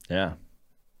 Yeah.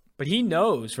 But he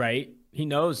knows, right? He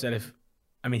knows that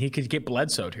he could get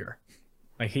Bledsoe'd here.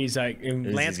 Like he's like,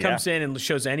 if Lance comes in and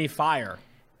shows any fire,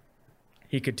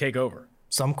 he could take over.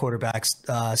 Some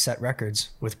quarterbacks set records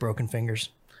with broken fingers.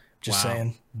 Just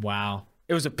saying. Wow.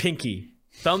 It was a pinky.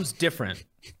 Thumb's different.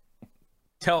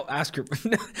 Ask your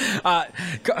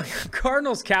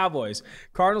Cardinals Cowboys.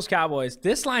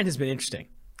 This line has been interesting.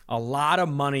 A lot of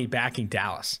money backing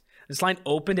Dallas. This line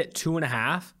opened at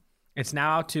 2.5. It's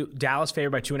now Dallas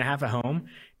favored by 2.5 at home.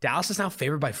 Dallas is now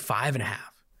favored by 5.5.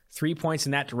 3 points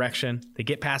in that direction. They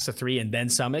get past the 3 and then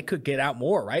some. It could get out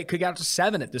more, right? It could get out to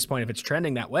 7 at this point if it's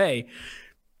trending that way.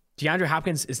 DeAndre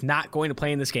Hopkins is not going to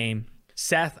play in this game.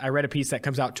 Seth, I read a piece that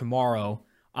comes out tomorrow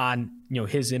on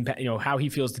his impact, how he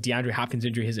feels the DeAndre Hopkins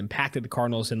injury has impacted the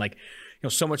Cardinals, and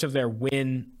so much of their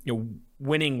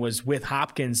winning was with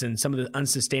Hopkins and some of the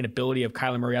unsustainability of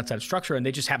Kyler Murray outside of structure, and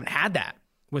they just haven't had that.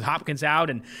 With Hopkins out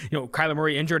and Kyler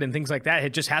Murray injured and things like that,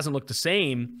 it just hasn't looked the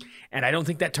same. And I don't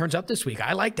think that turns up this week.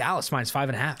 I like Dallas minus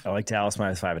 5.5. I like Dallas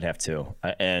minus 5.5 too.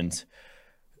 And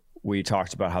we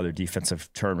talked about how their defensive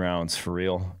turnarounds for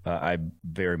real. I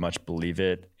very much believe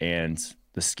it. And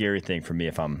the scary thing for me,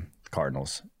 if I'm the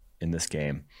Cardinals in this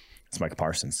game, it's Micah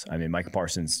Parsons. I mean, Micah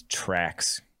Parsons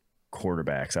tracks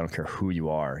quarterbacks. I don't care who you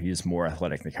are. He's more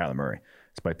athletic than Kyler Murray,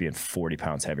 despite being 40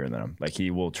 pounds heavier than him. Like,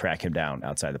 he will track him down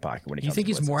outside the pocket when he comes. You think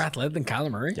he's more athletic than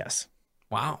Kyler Murray? Yes.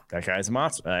 Wow. That guy's a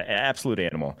monster, absolute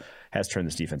animal, has turned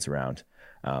this defense around.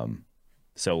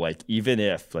 So even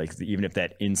if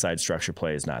that inside structure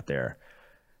play is not there,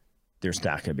 there's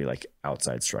not going to be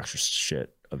outside structure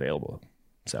shit available.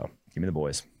 So give me the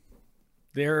boys.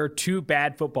 There are 2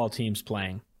 bad football teams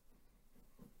playing,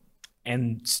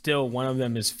 and still one of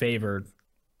them is favored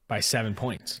by 7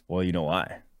 points. Well, you know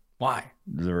why? Why?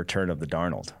 The return of the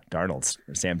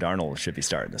Sam Darnold should be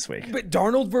starting this week. But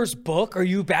Darnold versus Book? Are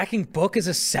you backing Book as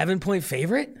a 7-point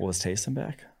favorite? Well, is Taysom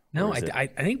back? No, Or is it- I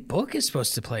think Book is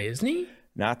supposed to play, isn't he?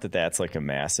 Not that that's like a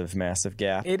massive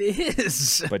gap. It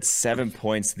is. But 7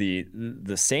 points.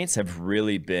 The Saints have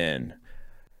really been,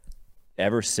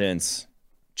 ever since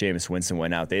Jameis Winston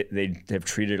went out, they have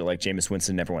treated it like Jameis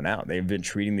Winston never went out. They've been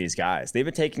treating these guys. They've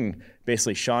been taking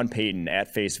basically Sean Payton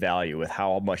at face value with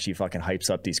how much he fucking hypes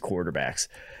up these quarterbacks.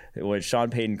 With Sean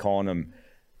Payton calling him,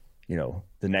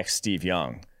 the next Steve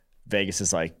Young, Vegas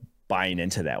is like buying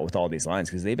into that with all these lines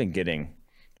because they've been getting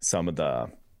some of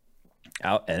the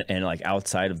like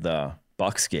outside of the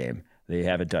Bucs game, they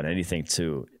haven't done anything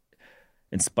to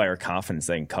inspire confidence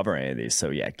they can cover any of these.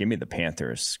 So yeah, give me the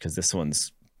Panthers because this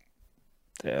one's,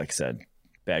 like I said,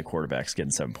 bad quarterbacks getting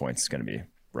 7 points is going to be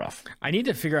rough. I need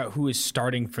to figure out who is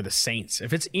starting for the Saints.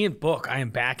 If it's Ian Book, I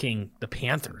am backing the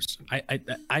Panthers.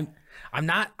 I'm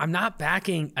not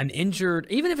backing an injured,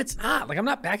 even if it's not. Like I'm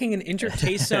not backing an injured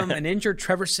Taysom, an injured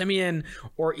Trevor Siemian,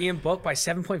 or Ian Book by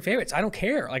 7-point favorites. I don't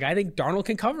care. Like I think Darnold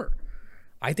can cover.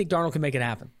 I think Darnold can make it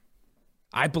happen.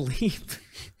 I believe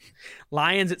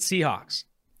Lions at Seahawks.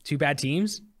 2 bad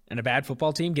teams and a bad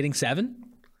football team getting 7.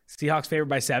 Seahawks favored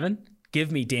by 7.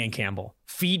 Give me Dan Campbell.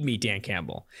 Feed me Dan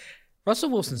Campbell. Russell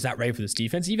Wilson's not ready for this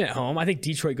defense, even at home. I think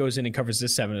Detroit goes in and covers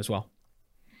this 7 as well.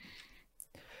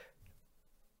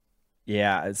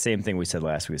 Yeah, same thing we said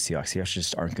last week with Seahawks. Seahawks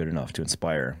just aren't good enough to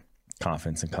inspire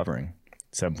confidence in covering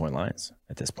 7-point lines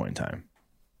at this point in time.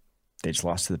 They just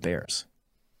lost to the Bears.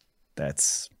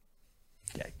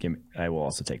 I will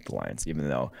also take the Lions, even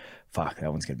though, that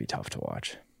one's going to be tough to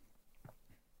watch.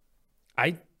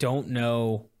 I don't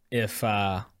know if,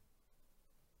 I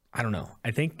don't know. I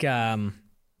think now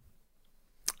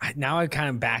I'm kind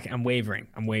of back. I'm wavering.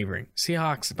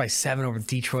 Seahawks by 7 over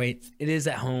Detroit. It is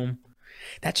at home.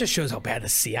 That just shows how bad the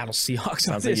Seattle Seahawks are.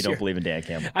 Sounds like you don't believe in Dan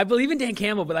Campbell. I believe in Dan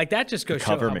Campbell, but like that just goes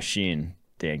Cover show machine,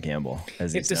 Dan Campbell.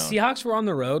 As if the Seahawks were on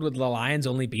the road, would the Lions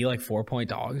only be like 4-point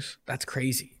dogs? That's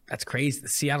crazy. The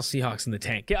Seattle Seahawks in the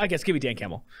tank. I guess give me Dan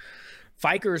Campbell.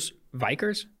 Vikings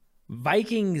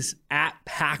at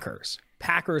Packers.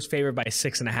 Packers favored by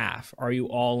 6.5. Are you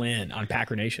all in on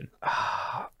Packer Nation?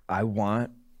 I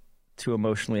want to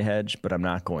emotionally hedge, but I'm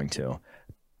not going to.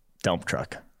 Dump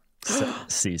truck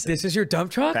season. This is your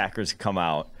dump truck? Packers come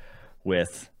out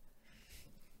with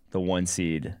the 1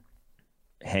 seed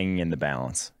hanging in the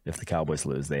balance. If the Cowboys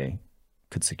lose, they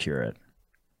could secure it.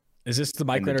 Is this the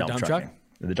Mike Leonard dump truck?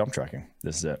 The dump trucking.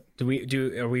 This is it.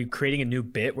 Are we creating a new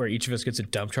bit where each of us gets a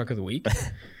dump truck of the week?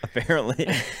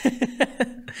 Apparently.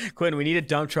 Quinn, we need a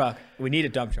dump truck. We need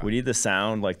the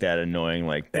sound like that annoying,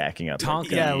 like backing up.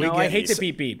 Tonka. Yeah, I hate the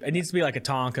beep beep. It needs to be like a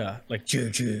Tonka, like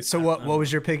choo. So what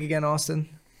was your pick again, Austin?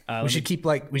 We should keep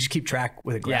track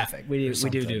with a graphic.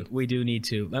 Yeah, we do need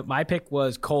to. My pick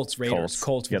was Colts Raiders.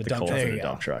 Colts with the dump truck.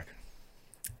 Dump truck.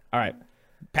 All right.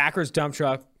 Packers dump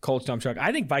truck, Colts dump truck.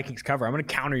 I think Vikings cover. I'm going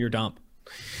to counter your dump.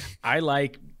 I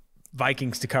like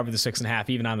Vikings to cover the 6.5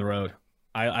 even on the road.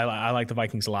 I like the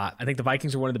Vikings a lot. I think the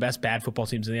Vikings are one of the best bad football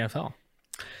teams in the NFL.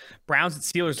 Browns at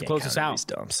Steelers to close us out. These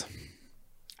dumps.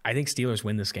 I think Steelers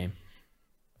win this game.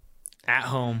 At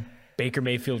home, Baker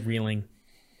Mayfield reeling.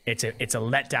 It's a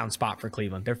letdown spot for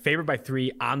Cleveland. They're favored by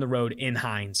 3 on the road in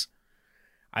Heinz.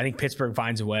 I think Pittsburgh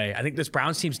finds a way. I think this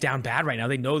Browns team's down bad right now.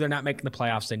 They know they're not making the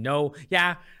playoffs. They know,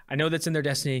 I know that's in their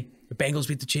destiny. The Bengals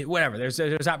beat the Chiefs, whatever. There's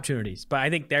opportunities. But I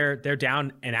think they're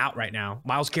down and out right now.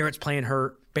 Myles Garrett's playing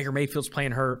hurt. Baker Mayfield's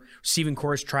playing hurt. Receiving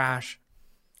core is trash.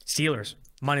 Steelers,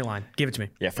 money line. Give it to me.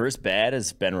 Yeah, for as bad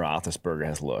as Ben Roethlisberger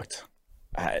has looked,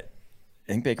 I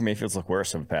think Baker Mayfield's looked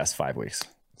worse over the past 5 weeks.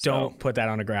 Don't put that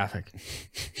on a graphic.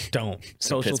 Don't.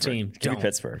 Social team. Give me Don't.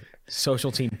 Pittsburgh.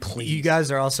 Social team, please. You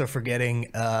guys are also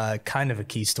forgetting kind of a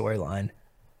key storyline.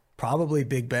 Probably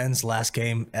Big Ben's last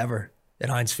game ever at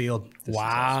Heinz Field.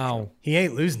 Wow. He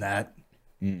ain't losing that.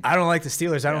 I don't like the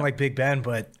Steelers. I don't like Big Ben,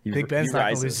 but Big Ben's not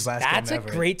going to lose his last That's game a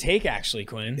ever. great take, actually,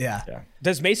 Quinn. Yeah.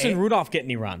 Does Mason Rudolph get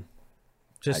any run?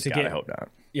 I hope not.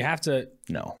 You have to.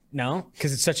 No.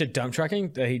 Because it's such a dump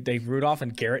trucking. They Rudolph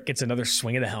and Garrett gets another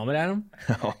swing of the helmet at him.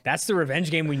 That's the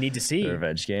revenge game we need to see. The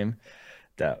revenge game.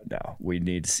 No, we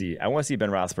need to see. I want to see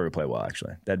Ben Roethlisberger play well.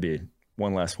 Actually, that'd be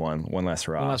one last ride. One last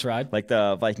ride. Like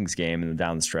the Vikings game and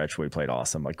down the stretch where he played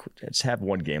awesome. Like just have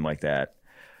one game like that.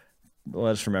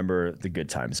 Let us remember the good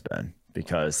times, Ben,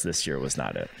 because this year was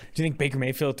not it. Do you think Baker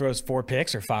Mayfield throws 4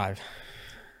 picks or 5?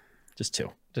 Just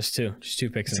 2. Just 2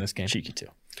 picks in this game. Cheeky 2.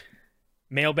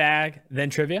 Mailbag, then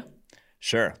trivia.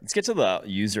 Sure. Let's get to the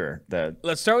user.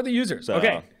 Let's start with the users.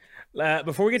 Okay.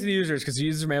 Before we get to the users, because the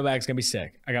user mailbag is going to be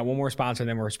sick, I got one more sponsor, and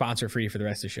then we're sponsor free for the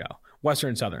rest of the show. Western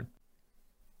and Southern.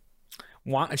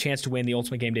 Want a chance to win the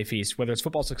ultimate game day feast, whether it's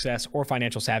football success or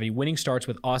financial savvy? Winning starts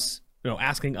with us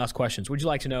asking us questions. Would you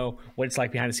like to know what it's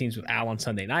like behind the scenes with Al on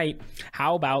Sunday night?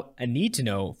 How about a need to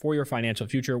know for your financial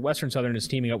future? Western Southern is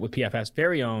teaming up with PFF's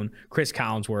very own Chris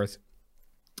Collinsworth.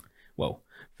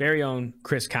 Very own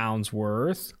Chris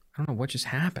Collinsworth. I don't know what just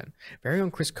happened. Very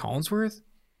own Chris Collinsworth?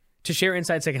 To share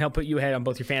insights that can help put you ahead on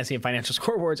both your fantasy and financial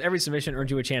scoreboards. Every submission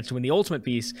earns you a chance to win the ultimate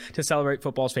piece to celebrate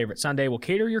football's favorite Sunday. We'll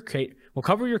cover your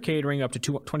catering up to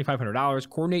 $2,500,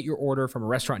 coordinate your order from a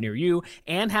restaurant near you,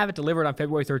 and have it delivered on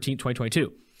February 13th,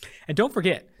 2022. And don't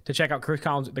forget to check out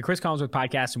the Chris Collinsworth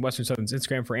podcast and Western Southern's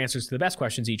Instagram for answers to the best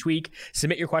questions each week.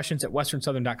 Submit your questions at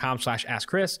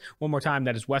westernsouthern.com/askchris. One more time,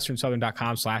 that is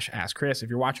westernsouthern.com/askchris. If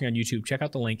you're watching on YouTube, check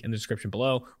out the link in the description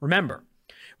below. Remember,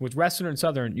 with Western and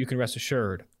Southern, you can rest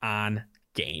assured on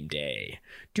game day.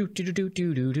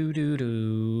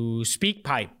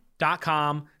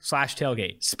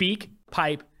 Speakpipe.com/tailgate.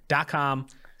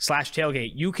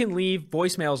 Speakpipe.com/tailgate. You can leave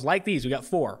voicemails like these. We got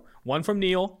 4. One from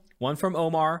Neil, one from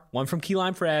Omar, one from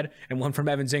Keyline Fred, and one from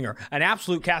Evan Zinger. An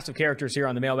absolute cast of characters here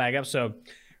on the mailbag episode.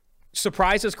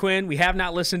 Surprise us, Quinn. We have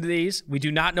not listened to these. We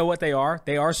do not know what they are.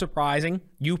 They are surprising.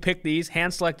 You picked these,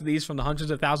 hand-selected these from the hundreds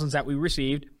of thousands that we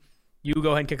received. You go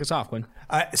ahead and kick us off, Quinn.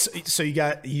 So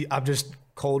I'm just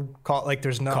cold call. Like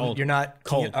there's no, cold. You're not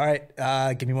cold. All right.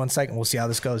 Give me 1 second. We'll see how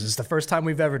this goes. It's the first time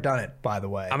we've ever done it, by the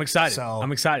way. I'm excited.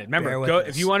 Remember, go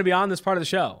if you want to be on this part of the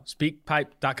show,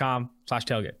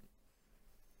 speakpipe.com/tailgate.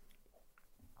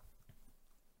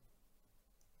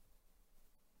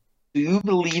 Do you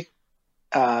believe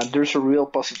there's a real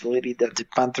possibility that the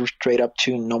Panthers trade up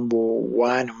to number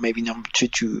 1 or maybe number 2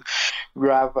 to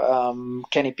grab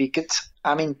Kenny Pickett?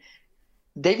 I mean,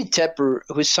 David Tepper,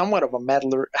 who's somewhat of a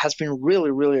meddler, has been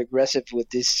really, really aggressive with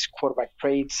these quarterback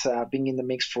trades, being in the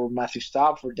mix for Matthew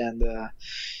Stafford and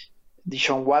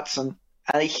Deshaun Watson.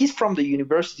 And he's from the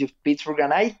University of Pittsburgh,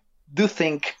 and I do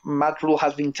think Matt Rule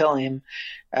has been telling him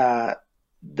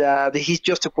that he's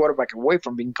just a quarterback away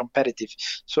from being competitive.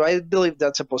 So I believe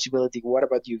that's a possibility. What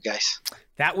about you guys?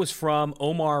 That was from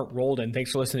Omar Roldan.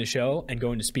 Thanks for listening to the show and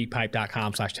going to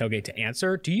speakpipe.com/tailgate to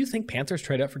answer. Do you think Panthers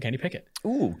trade up for Kenny Pickett?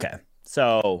 Ooh, okay.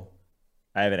 So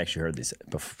I haven't actually heard these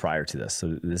prior to this,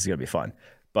 so this is going to be fun.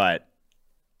 But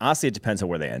honestly, it depends on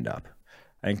where they end up.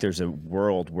 I think there's a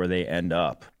world where they end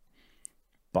up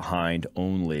behind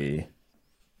only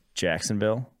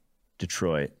Jacksonville,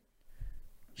 Detroit,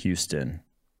 Houston,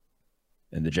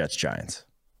 and the Jets-Giants.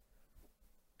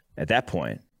 At that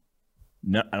point,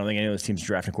 I don't think any of those teams are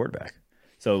drafting a quarterback.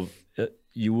 So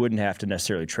you wouldn't have to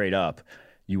necessarily trade up.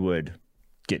 You would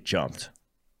get jumped.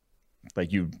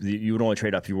 Like you would only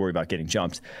trade up if you worry about getting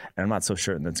jumped. And I'm not so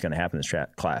sure that's going to happen in this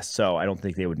class. So I don't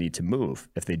think they would need to move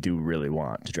if they do really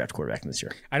want to draft a quarterback in this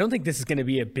year. I don't think this is going to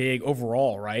be a big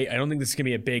overall, right? I don't think this is going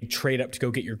to be a big trade up to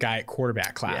go get your guy at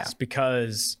quarterback class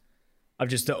because of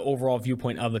just the overall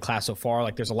viewpoint of the class so far.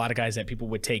 Like there's a lot of guys that people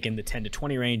would take in the 10 to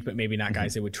 20 range, but maybe not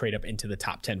guys they would trade up into the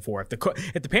top 10 for. If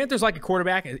the Panthers like a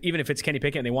quarterback, even if it's Kenny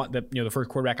Pickett and they want the first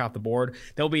quarterback off the board,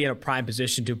 they'll be in a prime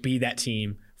position to be that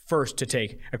team first to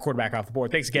take a quarterback off the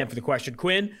board. Thanks again for the question.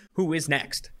 Quinn, who is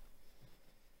next?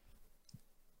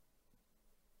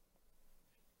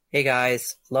 Hey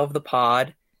guys, love the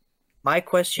pod. My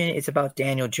question is about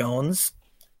Daniel Jones.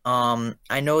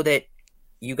 I know that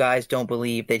you guys don't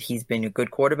believe that he's been a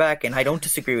good quarterback, and I don't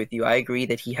disagree with you. I agree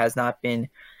that he has not been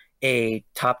a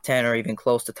top 10 or even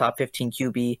close to top 15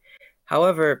 QB.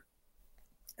 However,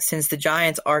 since the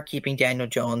Giants are keeping Daniel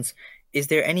Jones, is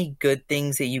there any good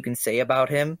things that you can say about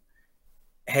him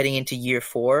heading into year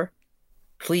 4?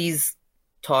 Please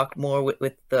talk more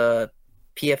with the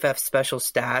PFF special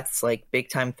stats like big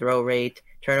time throw rate,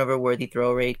 turnover worthy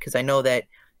throw rate, because I know that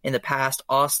in the past,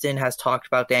 Austin has talked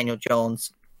about Daniel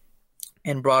Jones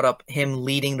and brought up him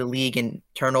leading the league in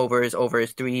turnovers over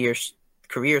his 3-year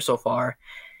career so far.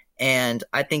 And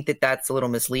I think that that's a little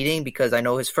misleading because I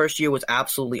know his first year was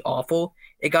absolutely awful.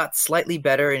 It got slightly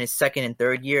better in his second and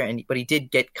third year, but he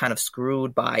did get kind of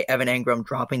screwed by Evan Engram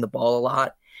dropping the ball a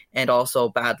lot and also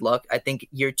bad luck. I think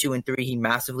year 2 and 3, he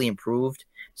massively improved.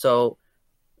 So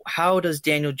how does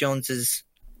Daniel Jones's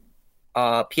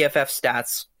PFF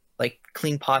stats, like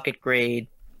clean pocket grade,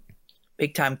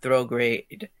 big time throw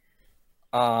grade,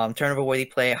 turnover worthy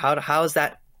play, how has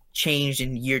that changed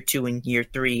in year 2 and year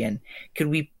 3? And could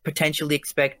we potentially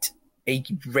expect a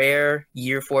rare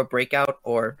year 4 breakout,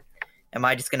 or am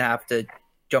I just going to have to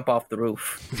jump off the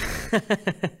roof?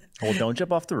 Well, don't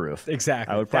jump off the roof.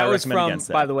 Exactly. I would probably recommend against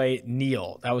that. By the way,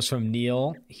 Neil. That was from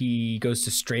Neil. He goes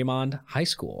to Straymond High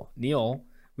School. Neil,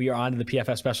 we are on to the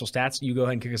PFF special stats. You go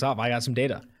ahead and kick us off. I got some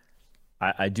data.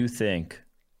 I do think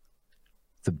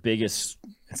the biggest,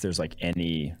 if there's like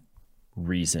any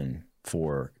reason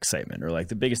for excitement, or like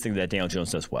the biggest thing that Daniel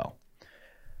Jones does well,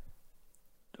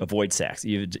 avoid sacks,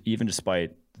 even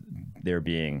despite there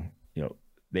being,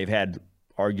 they've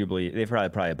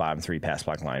probably a bottom 3 pass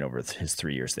block line over his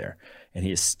 3 years there. And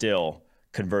he has still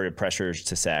converted pressures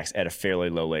to sacks at a fairly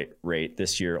low rate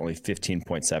this year, only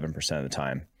 15.7% of the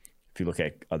time. If you look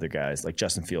at other guys like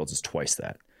Justin Fields is twice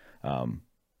that.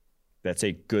 That's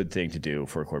a good thing to do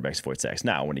for a quarterback to avoid sacks.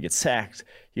 Now, when he gets sacked,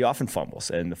 he often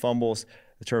fumbles. And the fumbles,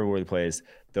 the turnover-worthy plays,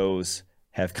 those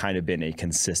have kind of been a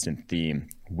consistent theme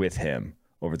with him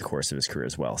over the course of his career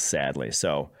as well, sadly.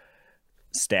 So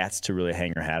stats to really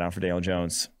hang your hat on for Daniel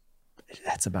Jones,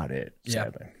 that's about it,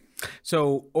 sadly.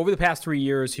 So over the past 3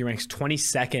 years, he ranks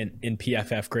 22nd in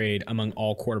PFF grade among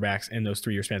all quarterbacks in those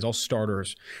 3 year spans, all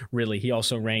starters, really. He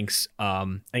also ranks, I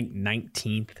think,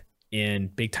 19th in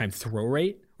big-time throw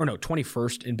rate. Or no,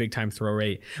 21st in big-time throw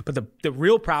rate. But the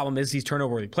real problem is these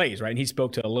turnover-worthy plays, right? And he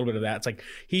spoke to a little bit of that. It's like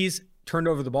he's turned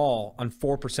over the ball on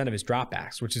 4% of his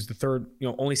dropbacks, which is the third.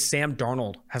 Only Sam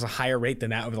Darnold has a higher rate than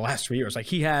that over the last 3 years. Like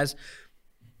he has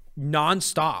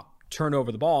nonstop turn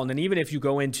over the ball. And then even if you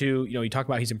go into, you talk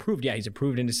about he's improved. Yeah, he's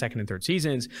improved into second and third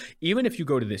seasons. Even if you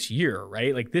go to this year,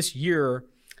 right? Like this year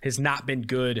has not been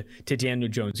good to Daniel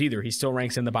Jones either. He still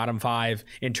ranks in the bottom 5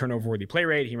 in turnover-worthy play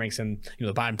rate. He ranks in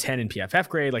the bottom 10 in PFF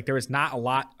grade. Like there is not a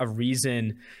lot of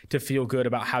reason to feel good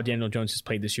about how Daniel Jones has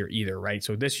played this year either, right?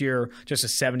 So this year, just a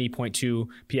 70.2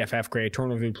 PFF grade,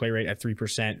 turnover-worthy play rate at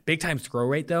 3%. Big-time throw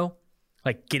rate though,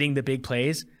 like getting the big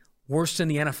plays, worse than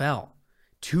the NFL.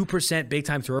 2%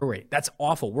 big-time throw rate. That's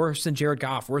awful. Worse than Jared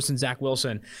Goff, worse than Zach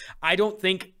Wilson. I don't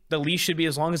think the leash should be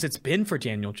as long as it's been for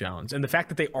Daniel Jones. And the fact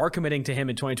that they are committing to him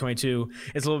in 2022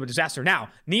 is a little bit of a disaster. Now,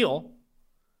 Neil,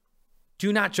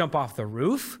 do not jump off the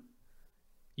roof.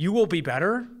 You will be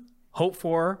better. Hope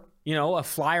for, a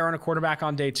flyer on a quarterback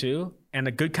on day 2 and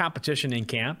a good competition in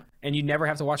camp. And you never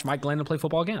have to watch Mike Glennon play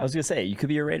football again. I was going to say, you could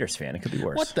be a Raiders fan. It could be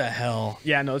worse. What the hell?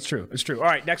 Yeah, no, it's true. It's true. All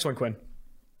right, next one, Quinn.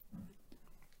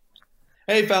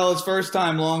 Hey, fellas, first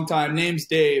time, long time. Name's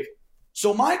Dave.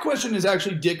 So my question is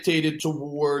actually dictated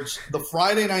towards the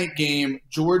Friday night game,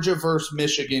 Georgia versus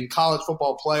Michigan, college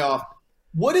football playoff.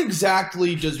 What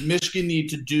exactly does Michigan need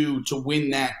to do to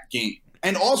win that game?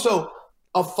 And also,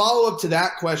 a follow-up to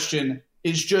that question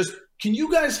is just, can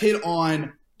you guys hit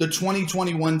on the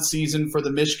 2021 season for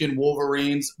the Michigan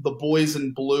Wolverines, the boys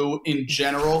in blue in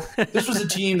general? This was a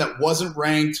team that wasn't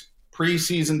ranked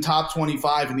preseason top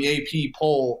 25 in the AP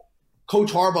poll.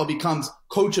 Coach Harbaugh becomes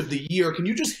Coach of the Year. Can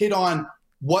you just hit on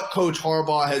what Coach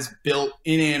Harbaugh has built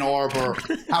in Ann Arbor,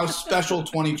 how special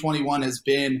 2021 has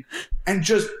been, and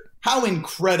just how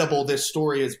incredible this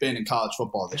story has been in college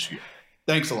football this year?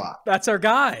 Thanks a lot. That's our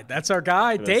guy.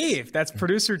 Dave. That's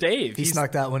producer Dave. He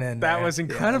snuck that one in. That was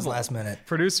incredible. Yeah, that was last minute.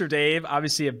 Producer Dave,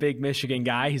 obviously a big Michigan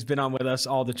guy. He's been on with us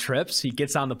all the trips. He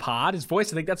gets on the pod. His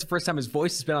voice, I think that's the first time his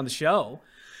voice has been on the show.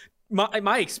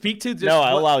 Mike, speak to this. No,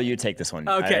 I'll allow you to take this one.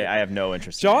 Okay. I have no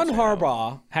interest John in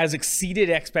Harbaugh has exceeded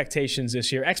expectations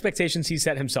this year. Expectations he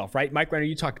set himself, right? Mike Renner,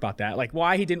 you talked about that. Like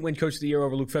why he didn't win Coach of the Year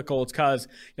over Luke Fickell. It's because,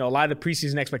 a lot of the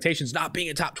preseason expectations not being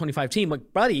a top 25 team.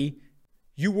 Like, buddy,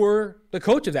 you were the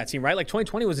coach of that team, right? Like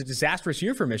 2020 was a disastrous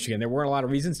year for Michigan. There weren't a lot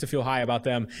of reasons to feel high about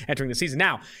them entering the season.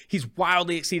 Now, he's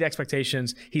wildly exceeded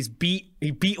expectations. He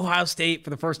beat Ohio State for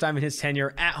the first time in his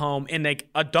tenure at home in like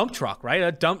a dump truck, right?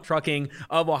 A dump trucking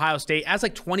of Ohio State as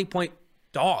like 20-point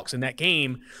dogs in that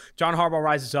game. John Harbaugh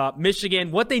rises up.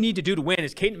 Michigan, what they need to do to win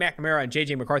is Caden McNamara and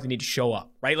J.J. McCarthy need to show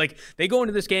up, right? Like they go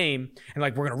into this game and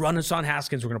like, we're going to run Hassan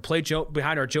Haskins. We're going to play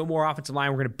behind our Joe Moore offensive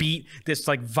line. We're going to beat this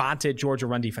like vaunted Georgia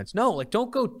run defense. No, like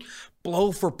don't go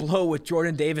blow for blow with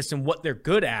Jordan Davis and what they're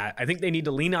good at. I think they need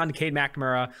to lean on Caden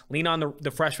McNamara, lean on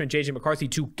the freshman J.J. McCarthy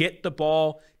to get the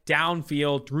ball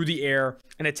downfield through the air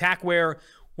and attack where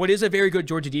what is a very good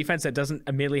Georgia defense that doesn't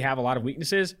admittedly have a lot of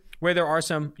weaknesses, where there are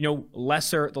some, the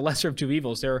lesser of two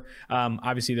evils. They're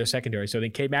obviously their secondary. So I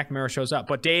think Cade McNamara shows up.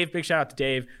 But Dave, big shout out to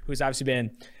Dave, who's obviously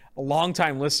been a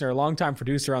longtime listener, a longtime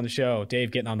producer on the show. Dave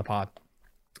getting on the pod.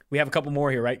 We have a couple more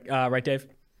here, right? Right, Dave?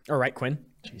 Or right, Quinn?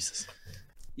 Jesus.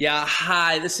 Yeah,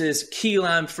 hi, this is Key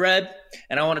Lime Fred,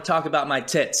 and I want to talk about my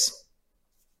tits.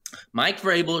 Mike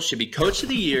Vrabel should be Coach of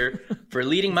the Year for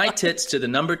leading my tits to the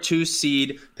number 2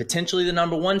 seed, potentially the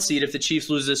number 1 seed if the Chiefs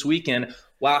lose this weekend,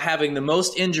 while having the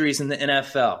most injuries in the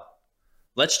NFL.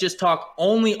 Let's just talk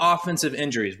only offensive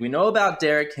injuries. We know about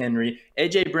Derrick Henry.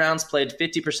 A.J. Brown's played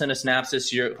 50% of snaps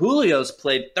this year. Julio's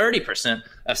played 30%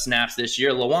 of snaps this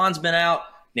year. Lawan's been out.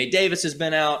 Nate Davis has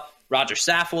been out. Roger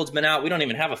Saffold's been out. We don't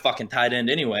even have a fucking tight end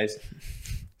anyways.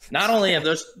 Not only have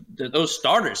those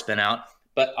starters been out,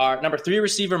 but our number 3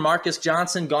 receiver, Marcus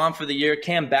Johnson, gone for the year.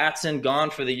 Cam Batson, gone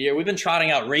for the year. We've been trotting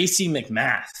out Racey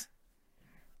McMath.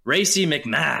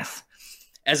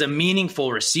 as a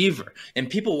meaningful receiver. And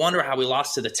people wonder how we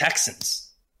lost to the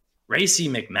Texans. Racey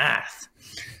McMath.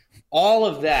 All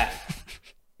of that.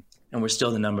 And we're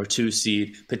still the number 2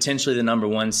 seed, potentially the number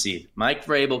 1 seed. Mike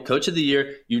Vrabel, Coach of the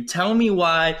Year. You tell me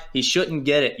why he shouldn't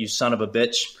get it, you son of a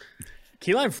bitch.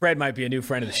 Keyline Fred might be a new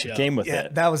friend of the show. Game with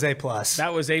it. That was A+.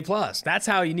 That was A+. That's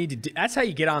how you need to do, that's how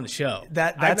you get on the show.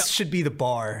 That should be the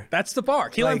bar. That's the bar.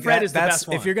 Keyline Like, Fred is the best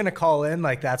one. If you're gonna call in,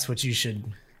 like that's what you should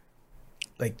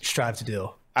like strive to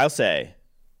do. I'll say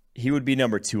he would be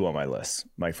number 2 on my list.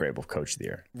 Mike Vrabel, Coach of the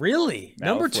Year. Really? Matt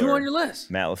Number 2 LaFleur. on your list?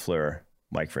 Matt LaFleur,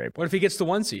 Mike Vrabel. What if he gets the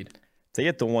 1 seed? If they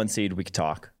get the 1 seed, we could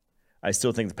talk. I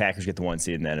still think the Packers get the 1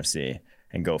 seed in the NFC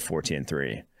and go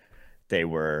 14-3. They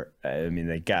were, I mean,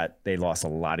 they lost a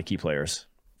lot of key players.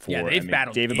 Yeah, they've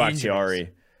battled David injuries. Bakhtiari,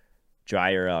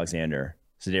 Jair Alexander,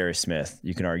 Zadarius Smith.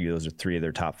 You can argue those are 3 of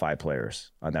their top 5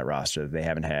 players on that roster that they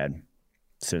haven't had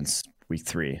since week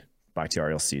 3,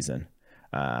 Bakhtiari's season.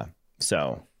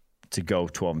 So to go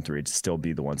 12-3 to still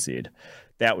be the 1 seed,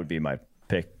 that would be my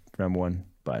pick, number 1.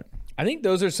 But I think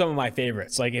those are some of my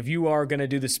favorites. Like if you are going to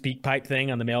do the speak pipe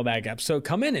thing on the mailbag episode,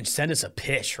 come in and send us a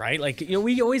pitch, right? Like, you know,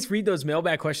 we always read those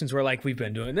mailbag questions where like, we've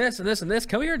been doing this and this and this.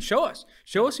 Come here and show us.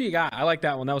 Show us who you got. I like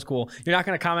that one. That was cool. You're not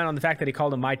going to comment on the fact that he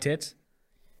called them my tits?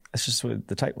 that's just with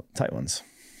the tight ones.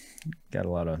 Got a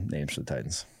lot of names for the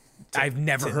Titans. I've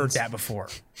never heard that before.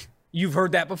 You've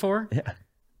heard that before? Yeah.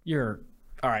 You're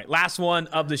all right. Last one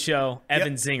of the show,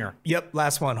 Evan Zinger. Yep,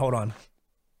 last one. Hold on.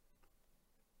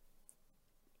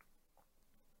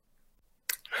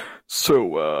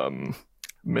 So,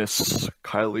 Miss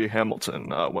Kylie Hamilton,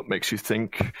 what makes you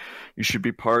think you should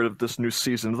be part of this new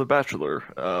season of The Bachelor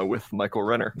with Michael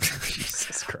Renner?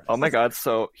 Jesus Christ. Oh my God!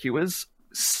 So he was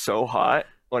so hot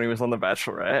when he was on The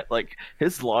Bachelorette. Like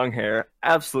his long hair,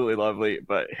 absolutely lovely,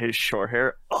 but his short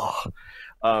hair,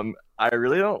 I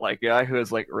really don't like a guy who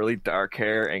has like really dark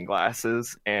hair and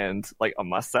glasses and like a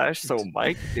mustache. So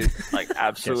Mike is like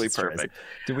absolutely perfect.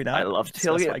 Do we not? I love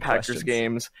tailgate at Packers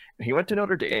games. And he went to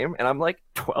Notre Dame, and I'm like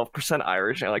 12%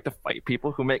 Irish, and I like to fight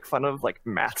people who make fun of like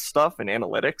math stuff and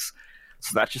analytics.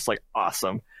 So that's just like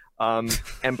awesome.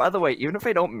 And by the way, even if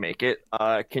I don't make it,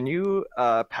 can you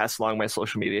pass along my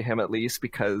social media to him at least?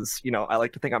 Because, you know, I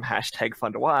like to think I'm hashtag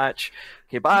fun to watch.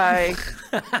 Okay, bye.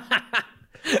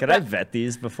 Can I vet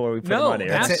these before we put them on air?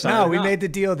 That's it. Absolutely No, we not. made the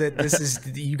deal that this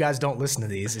is you guys don't listen to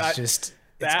these. It's just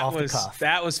it's off the cuff.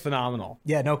 That was phenomenal.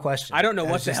 Yeah, no question. I don't know That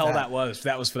what was the just hell that was.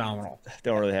 That was phenomenal.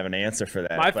 Don't really have an answer for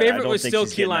that. My but I favorite don't was think still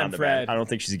she's getting Keyline on the Fred. I don't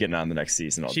think she's getting on the next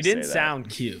season. She didn't sound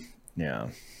cute. Yeah.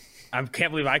 I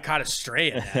can't believe I caught a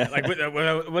stray at that. Like,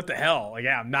 what the hell? Like,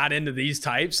 yeah, I'm not into these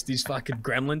types, these fucking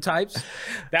gremlin types.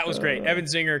 That was great. Evan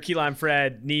Zinger, Keyline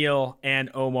Fred, Neil, and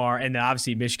Omar, and then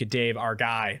obviously Michigan Dave, our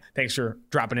guy. Thanks for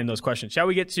dropping in those questions. Shall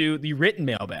we get to the written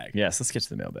mailbag? Yes, let's get to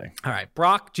the mailbag. All right.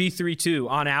 Brock G32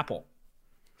 on Apple.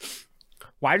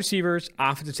 Wide receivers,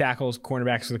 offensive tackles,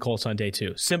 cornerbacks for the Colts on day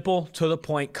 2. Simple, to the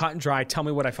point, cut and dry. Tell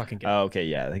me what I fucking get. Oh, okay,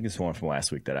 yeah. I think it's one from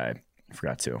last week that I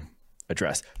forgot to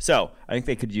address. So I think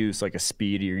they could use like a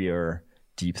speedier,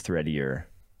 deep threadier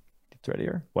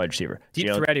wide receiver. Deep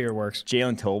threadier works.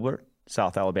 Jalen Tolbert,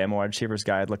 South Alabama wide receivers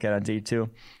guy I'd look at on D2.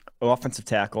 Offensive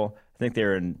tackle. I think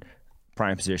they're in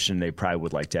prime position. They probably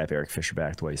would like to have Eric Fisher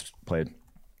back the way he's played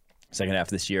second half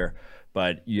of this year.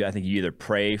 But I think you either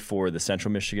pray for the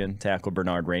Central Michigan tackle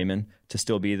Bernard Raymond to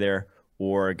still be there,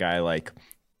 or a guy like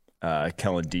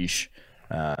Kellen Diesch,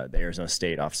 the Arizona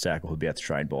State offensive tackle who'll be at the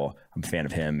Shrine Bowl. I'm a fan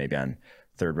of him, maybe on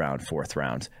 3rd round, 4th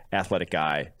round. Athletic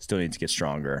guy, still needs to get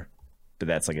stronger, but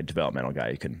that's like a developmental guy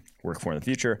you can work for in the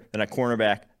future. Then at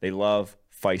cornerback, they love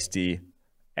feisty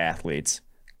athletes.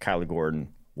 Kyler Gordon,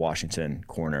 Washington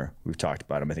corner. We've talked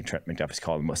about him. I think Trent McDuffie's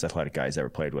called the most athletic guy he's ever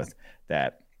played with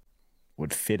that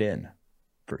would fit in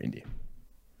for Indy.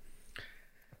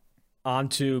 On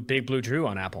to Big Blue Drew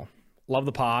on Apple. Love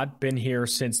the pod. Been here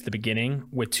since the beginning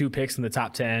with 2 picks in the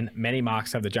top 10. Many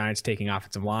mocks have the Giants taking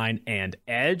offensive line and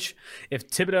edge. If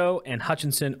Thibodeau and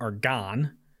Hutchinson are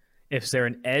gone, is there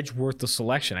an edge worth the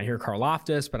selection? I hear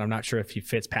Karlaftis, but I'm not sure if he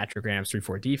fits Patrick Graham's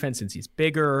 3-4 defense since he's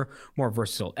bigger, more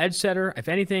versatile edge setter. If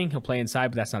anything, he'll play inside,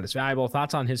 but that's not as valuable.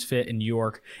 Thoughts on his fit in New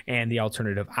York and the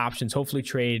alternative options?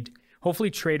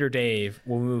 Hopefully Trader Dave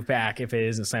will move back if it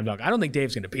isn't slam dunk. I don't think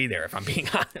Dave's going to be there, if I'm being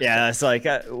honest. Yeah, it's like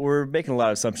we're making a lot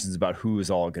of assumptions about who is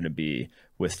all going to be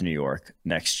with New York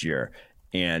next year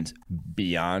and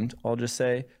beyond, I'll just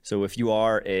say. So if you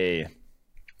are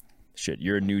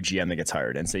you're a new GM that gets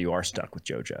hired and say you are stuck with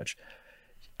Joe Judge,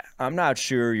 I'm not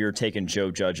sure you're taking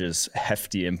Joe Judge's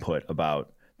hefty input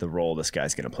about the role this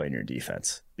guy's going to play in your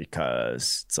defense,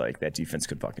 because it's like that defense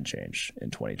could fucking change in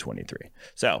 2023.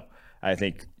 So I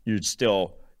think you'd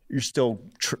still you're still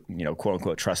quote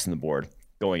unquote trusting the board,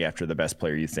 going after the best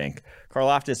player you think.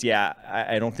 Karlaftis,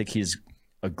 I don't think he's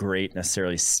a great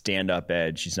necessarily stand-up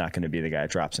edge. He's not going to be the guy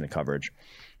that drops into coverage,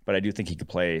 but I do think he could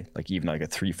play even a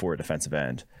 3-4 defensive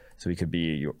end. So he could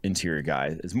be your interior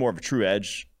guy. It's more of a true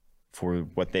edge for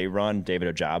what they run.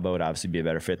 David Ojabo would obviously be a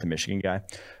better fit than the Michigan guy,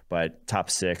 but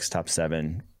top 6, top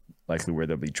 7, likely where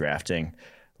they'll be drafting,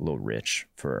 a little rich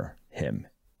for him,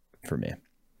 for me.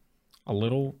 A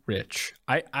little rich.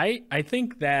 I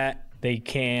think that they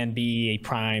can be a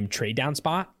prime trade down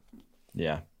spot.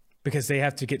 Yeah. Because they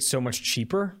have to get so much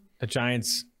cheaper. The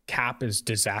Giants' cap is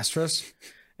disastrous.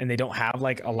 And they don't have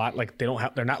a lot,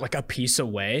 they're not a piece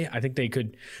away. I think they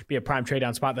could be a prime trade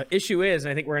down spot. The issue is,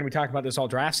 and I think we're going to be talking about this all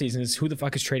draft season, is who the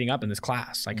fuck is trading up in this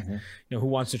class? Who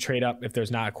wants to trade up if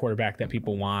there's not a quarterback that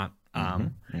people want? I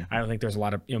don't think there's a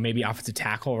lot of, maybe offensive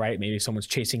tackle, right? Maybe someone's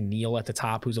chasing Neal at the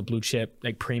top, who's a blue chip,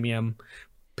 premium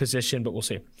position, but we'll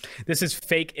see. This is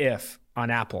Fake If on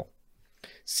Apple.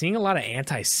 Seeing a lot of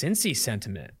anti-Cincy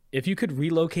sentiment. If you could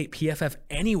relocate PFF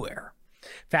anywhere,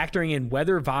 factoring in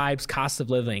weather, vibes, cost of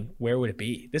living, where would it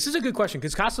be? This is a good question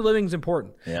because cost of living is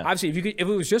important. Yeah. Obviously, if it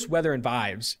was just weather and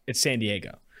vibes, it's San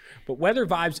Diego. But weather,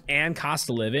 vibes, and cost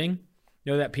of living,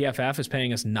 that PFF is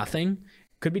paying us nothing,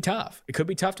 could be tough. It could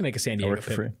be tough to make a San Diego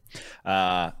for free.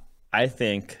 I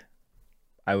think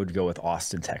I would go with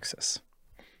Austin, Texas.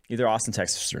 Either Austin,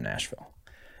 Texas, or Nashville.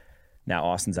 Now,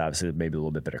 Austin's obviously maybe a little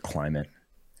bit better climate.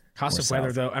 Cost of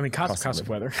weather, though. I mean, cost of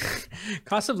weather.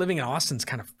 Cost of living in Austin's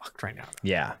kind of fucked right now. Though.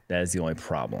 Yeah, that is the only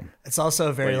problem. It's also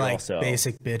a very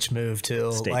basic bitch move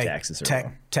too. State taxes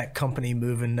are tech company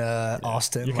moving to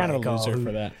Austin. You're kind of a loser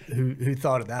for that. Who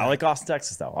thought of that? I like Austin,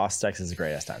 Texas though. Austin, Texas is a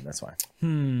great ass time. That's why. Where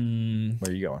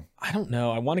are you going? I don't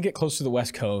know. I want to get close to the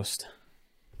West Coast.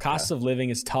 Cost of living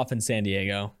is tough in San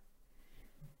Diego.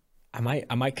 I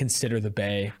might consider the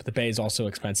Bay, but the Bay is also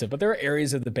expensive. But there are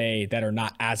areas of the Bay that are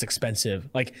not as expensive.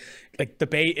 Like the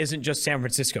Bay isn't just San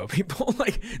Francisco, people.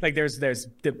 like there's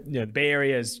the Bay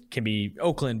areas can be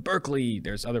Oakland, Berkeley.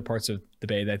 There's other parts of the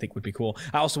Bay that I think would be cool.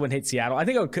 I also wouldn't hate Seattle. I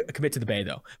think I would commit to the Bay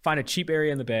though. Find a cheap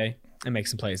area in the Bay and make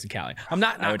some plays in Cali. I'm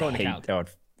not going to Cali.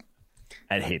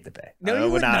 I'd hate the Bay. No,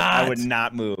 you would not. I would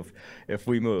not move. If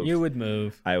we moved, you would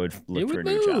move. I would look for a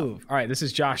new job. All right, this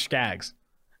is Josh Skaggs.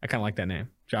 I kind of like that name.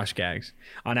 Josh Skaggs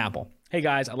on Apple. Hey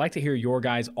guys, I'd like to hear your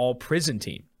guys' all prison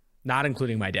team, not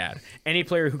including my dad. Any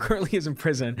player who currently is in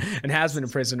prison and has been in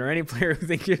prison, or any player who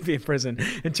thinks should be in prison,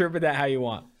 interpret that how you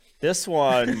want. This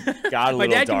one got a little dark. My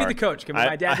dad can be the coach. Can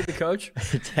my dad be the coach?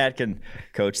 Dad can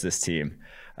coach this team.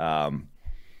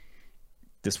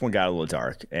 This one got a little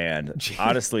dark, and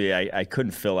honestly, I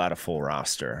couldn't fill out a full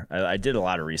roster. I did a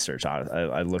lot of research on it.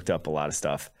 I looked up a lot of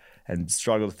stuff and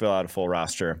struggled to fill out a full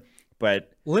roster.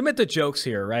 But limit the jokes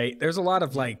here, right? There's a lot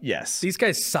of these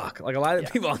guys suck. A lot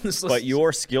of people on this list. But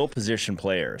your skill position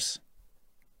players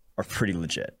are pretty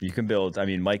legit. You can build,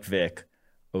 Mike Vick,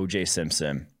 OJ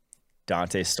Simpson,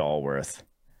 Dante Stallworth,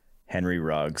 Henry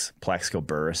Ruggs, Plaxico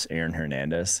Burress, Aaron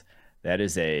Hernandez.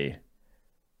 It's a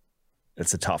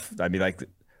tough,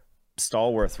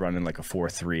 Stallworth running a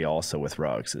 4-3 also with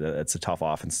Ruggs. It's a tough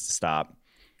offense to stop.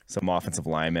 Some offensive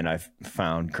linemen I've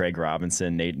found: Craig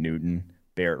Robinson, Nate Newton,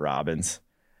 Barrett Robbins.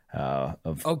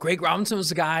 Greg Robinson was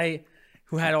the guy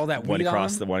who had all that weed on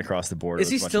him? The one across the border. Is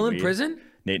he still in prison?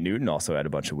 Nate Newton also had a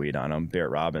bunch of weed on him.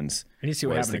 Barrett Robbins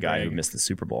was the guy who missed the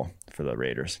Super Bowl for the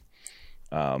Raiders.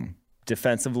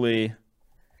 Defensively,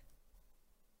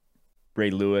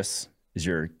 Ray Lewis is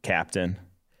your captain.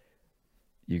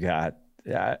 You got.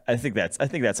 Yeah, I think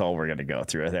that's all we're gonna go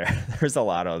through there. There's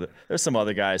some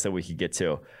other guys that we could get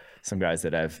to. Some guys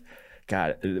that I've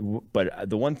got, but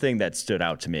the one thing that stood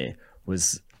out to me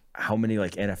was how many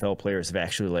NFL players have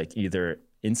actually either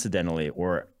incidentally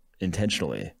or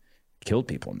intentionally killed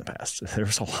people in the past. There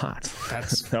was a lot.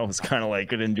 That was kind of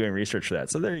good in doing research for that.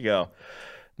 So there you go.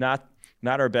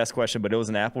 Not our best question, but it was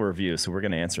an Apple review, so we're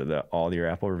going to answer all your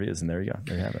Apple reviews, and there you go.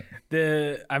 There you have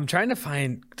it. I'm trying to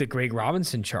find the Greg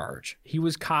Robinson charge. He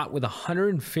was caught with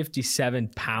 157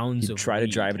 pounds of weed. He tried to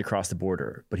drive it across the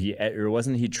border, but he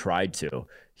tried to.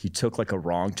 He took a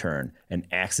wrong turn and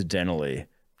accidentally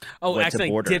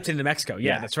dipped into Mexico.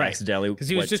 Yeah, that's right. Accidentally, because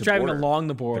he was just driving along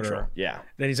the border. Patrol. Yeah.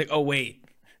 Then he's like, oh, wait.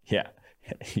 Yeah.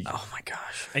 Oh my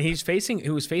gosh. And he was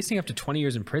facing up to 20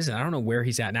 years in prison. I don't know where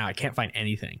he's at now. I can't find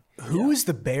anything. Who was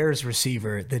the Bears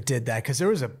receiver that did that? Because there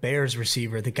was a Bears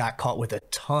receiver that got caught with a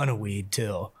ton of weed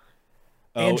too.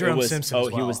 Andrew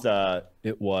Simpson. He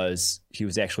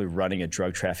was actually running a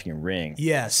drug trafficking ring.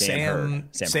 Yeah, Sam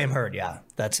Hurd. Yeah,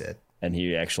 that's it. And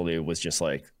he actually was just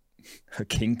a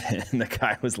kingpin. The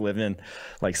guy was living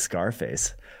like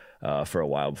Scarface for a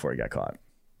while before he got caught.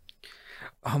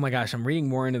 oh my gosh, I'm reading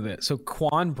more into this. So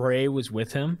Quan Bray was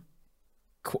with him,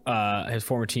 his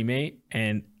former teammate,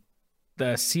 and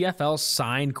the CFL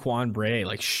signed Quan Bray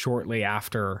like shortly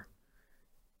after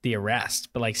the arrest,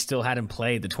 but like still had him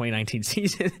play the 2019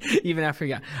 season even after he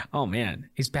got. Oh man,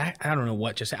 he's back. I don't know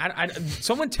what just.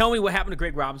 Someone tell me what happened to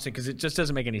Greg Robinson, because it just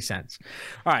doesn't make any sense.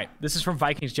 All right, this is from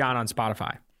Vikings John on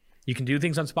Spotify. You can do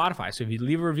things on Spotify. So if you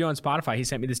leave a review on Spotify, he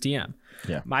sent me this DM.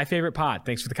 Yeah. My favorite pod.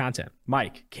 Thanks for the content.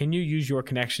 Mike, can you use your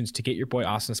connections to get your boy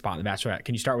Austin a spot in The Bachelorette?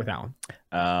 Can you start with that one?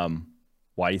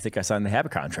 Why do you think I signed the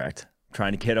Habit contract?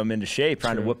 Trying to get him into shape,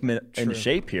 trying to whip him into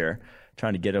shape here,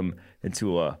 trying to get him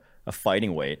into a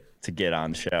fighting weight to get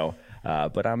on the show.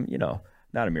 But I'm,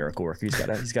 not a miracle worker. He's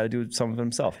got to do some of it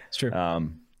himself. It's true.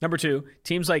 Number 2,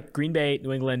 teams like Green Bay,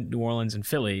 New England, New Orleans, and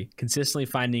Philly consistently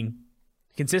find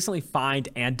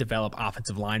and develop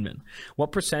offensive linemen.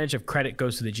 What percentage of credit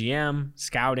goes to the GM,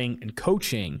 scouting, and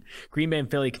coaching? Green Bay and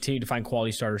Philly continue to find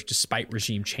quality starters despite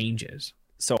regime changes.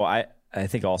 So I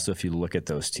think also, if you look at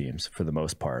those teams, for the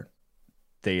most part,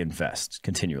 they invest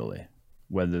continually,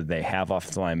 whether they have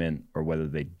offensive linemen or whether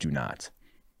they do not.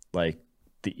 Like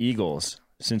the Eagles,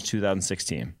 since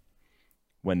 2016,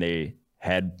 when they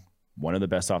had one of the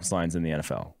best offensive lines in the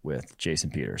NFL with Jason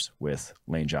Peters, with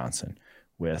Lane Johnson,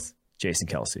 with Jason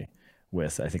Kelsey,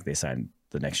 with, I think they signed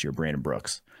the next year, Brandon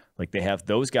Brooks. Like they have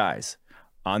those guys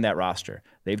on that roster.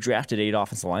 They've drafted 8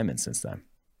 offensive linemen since then.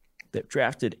 They've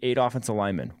drafted 8 offensive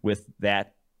linemen with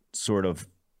that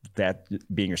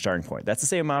being your starting point. That's the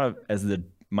same amount as the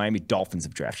Miami Dolphins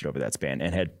have drafted over that span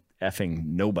and had effing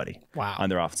nobody on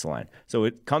their offensive line. So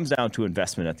it comes down to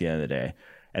investment at the end of the day.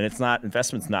 And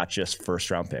investment's not just first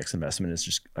round picks. Investment is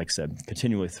just, like I said,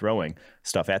 continually throwing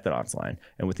stuff at that offensive line.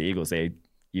 And with the Eagles, they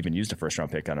even used a first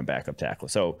round pick on a backup tackle.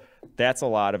 So that's a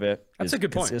lot of it. That's a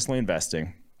good point. Consistently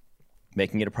investing,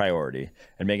 making it a priority,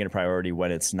 and making it a priority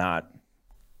when it's not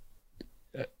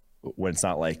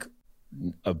like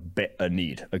a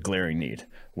need, a glaring need,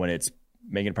 when it's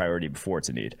making a priority before it's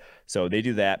a need. So they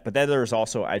do that. But then there's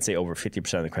also, I'd say over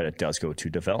 50% of the credit does go to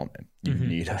development. You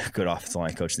need a good offensive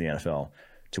line coach in the NFL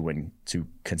to win, to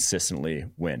consistently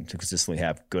win, to consistently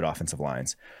have good offensive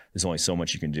lines. There's only so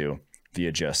much you can do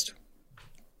via just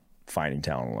finding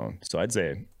talent alone. So I'd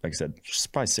say, like I said,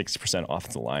 just probably 60%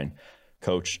 offensive line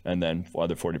coach, and then the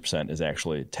other 40% is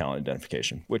actually talent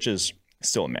identification, which is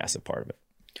still a massive part of it.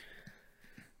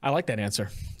 I like that answer.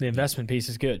 The investment piece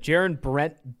is good. Jaron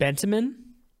Brent Bentiman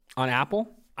on Apple.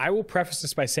 I will preface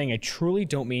this by saying I truly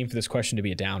don't mean for this question to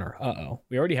be a downer.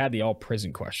 We already had the all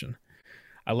prison question.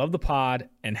 I love the pod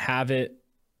and have it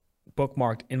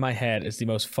bookmarked in my head as the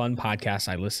most fun podcast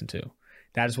I listen to.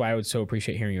 That is why I would so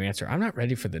appreciate hearing your answer. I'm not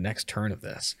ready for the next turn of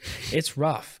this. It's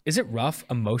rough. Is it rough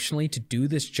emotionally to do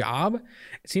this job?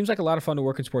 It seems like a lot of fun to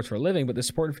work in sports for a living, but the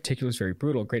sport in particular is very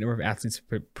brutal. A great number of athletes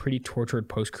have pretty tortured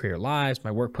post-career lives.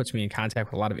 My work puts me in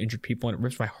contact with a lot of injured people, and it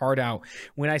rips my heart out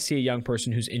when I see a young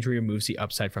person whose injury removes the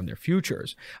upside from their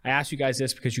futures. I ask you guys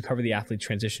this because you cover the athlete's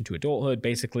transition to adulthood.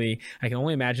 Basically, I can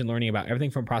only imagine learning about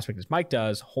everything from a prospect as Mike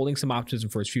does, holding some optimism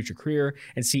for his future career,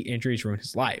 and see injuries ruin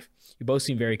his life. You both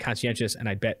seem very conscientious, and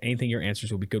I bet anything your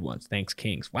answers will be good ones. Thanks,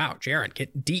 Kings. Wow, Jaron,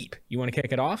 get deep. You want to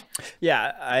kick it off?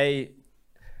 Yeah, I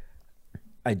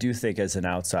do think, as an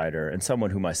outsider and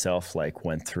someone who myself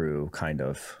went through kind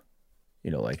of,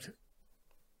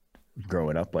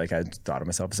 growing up, I thought of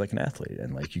myself as an athlete,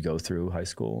 and you go through high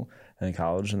school and then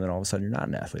college, and then all of a sudden you're not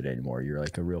an athlete anymore. You're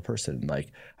a real person.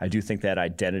 I do think that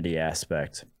identity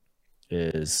aspect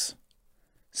is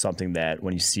something that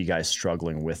when you see guys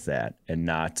struggling with that, and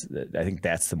not, I think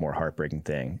that's the more heartbreaking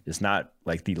thing. It's not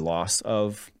the loss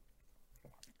of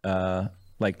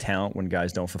talent when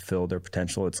guys don't fulfill their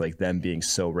potential. It's them being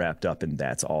so wrapped up in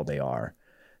that's all they are,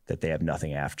 that they have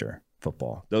nothing after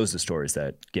football. Those are the stories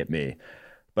that get me.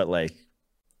 But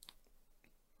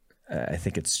I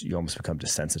think you almost become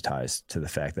desensitized to the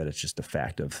fact that it's just a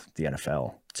fact of the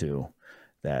NFL too,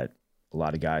 that a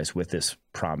lot of guys with this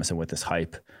promise and with this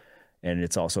hype. And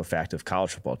it's also a fact of college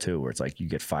football too, where it's you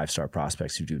get 5-star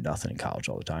prospects who do nothing in college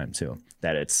all the time too.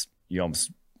 That you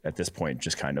almost at this point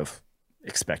just kind of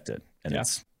expect it. And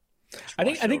I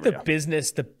think the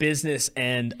business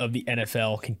end of the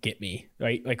NFL can get me,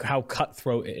 right? How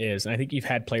cutthroat it is. And I think you've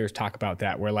had players talk about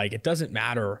that, where it doesn't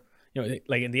matter you know,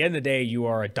 like at the end of the day, you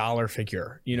are a dollar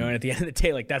figure, you know, and at the end of the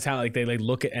day, like that's how like they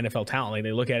look at NFL talent. Like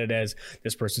they look at it as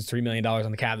this person's $3 million on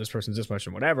the cap, this person's this much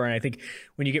and whatever. And I think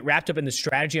when you get wrapped up in the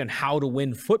strategy on how to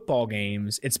win football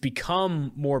games, it's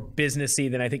become more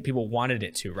businessy than I think people wanted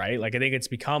it to, right? Like I think it's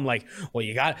become like, well,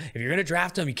 if you're going to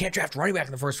draft him, you can't draft running back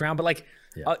in the first round. But like,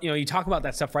 you know, you talk about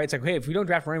that stuff, right? It's like, hey, if we don't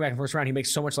draft running back in the first round, he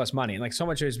makes so much less money. And like so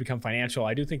much of it has become financial.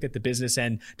 I do think that the business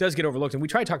end does get overlooked. And we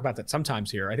try to talk about that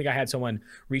sometimes here. I think I had someone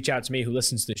reach out to me who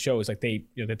listens to the show. Is like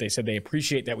that they said they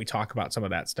appreciate that we talk about some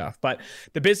of that stuff. But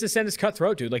the business end is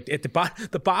cutthroat, dude. Like at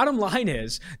the bottom line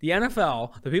is the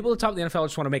NFL, the people at the top of the NFL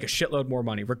just want to make a shitload more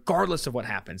money, regardless of what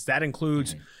happens. That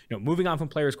includes, you know, moving on from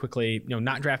players quickly, you know,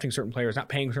 not drafting certain players, not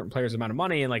paying certain players the amount of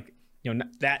money. And like, you know,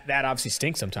 that obviously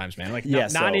stinks sometimes, man. Like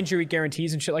non-injury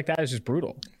guarantees and shit like that is just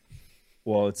brutal.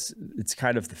 Well, it's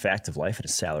kind of the fact of life in a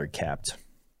salary capped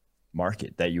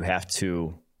market that you have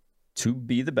to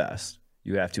be the best,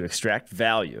 you have to extract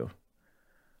value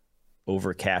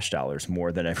over cash dollars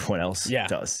more than everyone else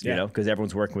does, you know, because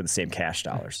everyone's working with the same cash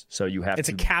dollars. So you have it's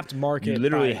a capped market. You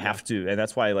literally have to, and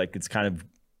that's why like it's kind of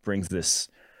brings this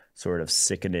sort of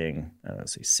sickening, I don't want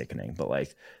to say sickening, but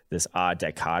like this odd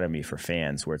dichotomy for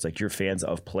fans where it's like you're fans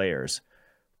of players,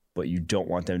 but you don't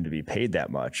want them to be paid that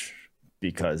much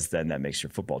because then that makes your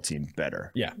football team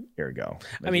better. Yeah. Here we go.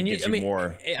 Like I mean, it gives you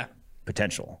more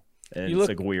potential. And it's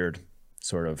like a weird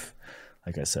sort of,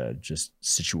 like I said, just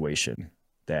situation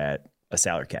that a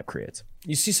salary cap creates.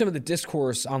 You see some of the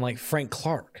discourse on like Frank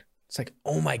Clark. It's like,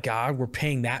 oh my God, we're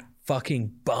paying that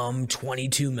fucking bum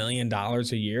 $22 million a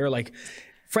year. Like,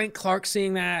 Frank Clark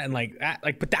seeing that and like that,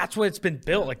 like, but that's what it's been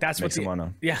built. Like that's makes what him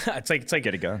wanna it's like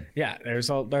get a gun. Yeah, there's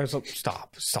a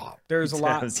stop. There's a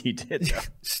lot. He did.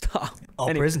 Stop. All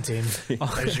prison team.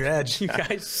 There's your edge. You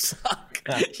guys suck.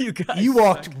 You guys. You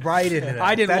walked right into that.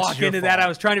 I didn't That's walk your into fault. that. I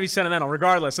was trying to be sentimental.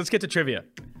 Regardless, let's get to trivia.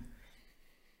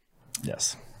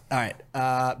 Yes. All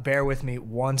right. Bear with me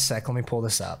 1 sec. Let me pull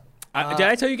this up. Did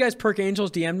I tell you guys Perk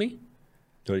Angels DM'd me?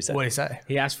 What did he say? What did he say?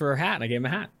 He asked for a hat, and I gave him a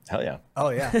hat. Hell yeah. Oh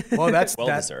yeah. Well, that's well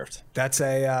deserved. That's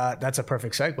a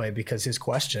perfect segue because his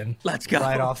question. Let's go.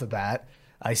 Right off the bat.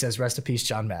 He says, "Rest in peace,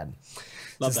 John Madden."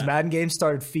 Love Since that. the Madden game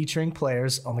started featuring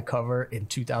players on the cover in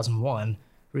 2001,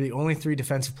 we're the only 3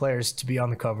 defensive players to be on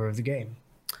the cover of the game.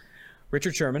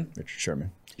 Richard Sherman,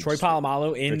 Troy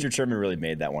Polamalu. Richard Sherman really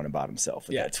made that one about himself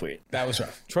with that tweet. That was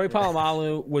rough. Troy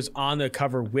Polamalu was on the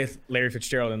cover with Larry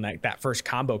Fitzgerald in that first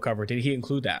combo cover. Did he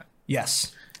include that?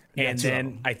 Yes. And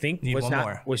then I think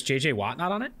was JJ Watt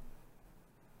not on it?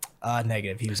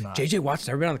 Negative. He was not. JJ Watt's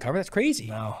never been on the cover. That's crazy.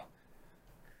 No.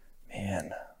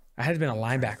 Man. I had been a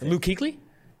linebacker. Luke Kuechly?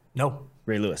 No.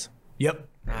 Ray Lewis. Yep.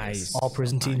 Nice. All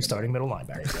prison team starting middle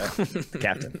linebacker.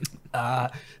 Captain.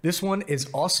 This one is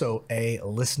also a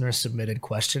listener submitted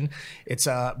question. It's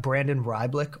Brandon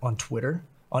Ryblick on Twitter.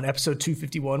 On episode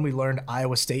 251, we learned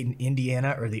Iowa State and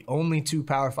Indiana are the only 2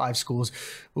 Power 5 schools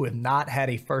who have not had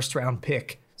a first-round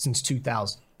pick since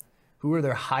 2000. Who are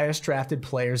their highest drafted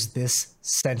players this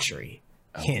century?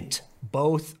 Hint,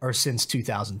 both are since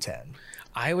 2010.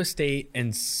 Iowa State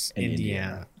and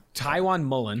Indiana. Trayvon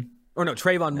Mullen. No,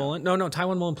 Trayvon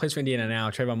Mullen plays for Indiana now.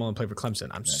 Trayvon Mullen played for Clemson.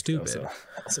 I'm stupid.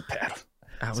 That was a bad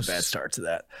bad start to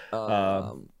that.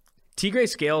 T.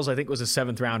 Scales, I think, was a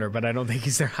 7th rounder, but I don't think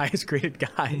he's their highest graded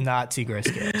guy. Not T. Gray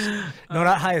Scales. No,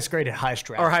 not highest graded, highest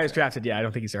drafted. Or highest drafted. Yeah, I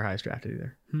don't think he's their highest drafted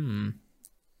either. Man.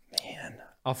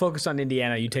 I'll focus on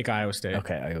Indiana. You take Iowa State.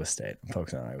 Okay, Iowa State. I'm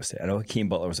focusing on Iowa State. I know Hakeem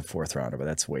Butler was a 4th rounder, but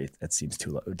that seems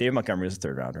too low. David Montgomery was a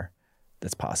 3rd rounder.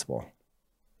 That's possible.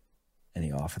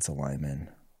 Any offensive linemen,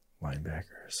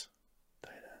 linebackers,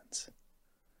 tight ends.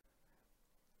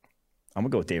 I'm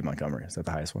going to go with David Montgomery. Is that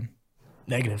the highest one?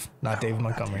 Negative. Not David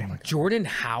Montgomery. Jordan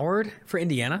Howard for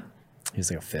Indiana? He was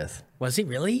like a 5th. Was he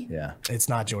really? Yeah. It's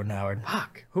not Jordan Howard.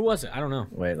 Fuck. Who was it? I don't know.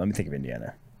 Wait, let me think of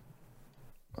Indiana.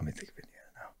 Now.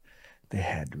 They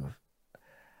had to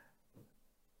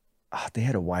have. They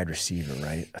had a wide receiver,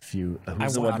 right?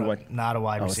 Who's the one who went? Not a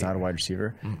wide receiver. Oh, it's not a wide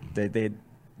receiver. Mm-mm.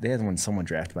 They had one someone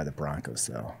drafted by the Broncos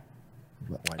though.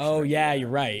 Oh yeah, you're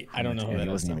right. I don't know who that is.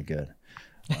 He wasn't even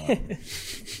good.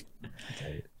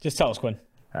 Just tell us, Quinn.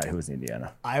 All right, who was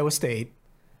Indiana? Iowa State.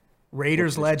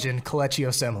 Raiders legend Kelechi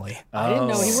Osemele. I didn't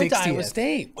know he went to Iowa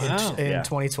State. Wow. In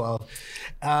 2012.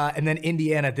 And then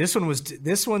Indiana. This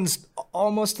one's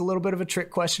almost a little bit of a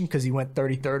trick question because he went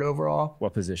 33rd overall.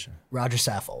 What position? Roger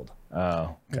Saffold.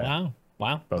 Oh, okay.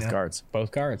 Wow. Both guards.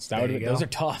 Both guards. Those are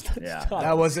tough. That's tough.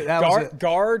 That was it.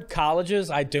 Guard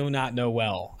colleges, I do not know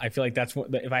well. I feel like that's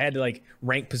what, if I had to like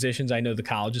rank positions I know the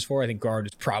colleges for, I think guard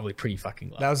is probably pretty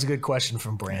fucking low. That was a good question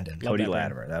from Brandon. Cody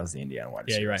Latimer. That was the Indiana wide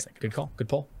receiver. Yeah, you're right. Good call. Good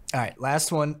pull. All right,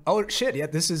 last one. Oh shit! Yeah,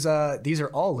 these are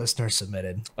all listener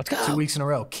submitted. Let's go. 2 weeks in a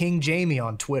row. King Jamie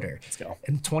on Twitter. Let's go.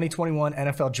 In the 2021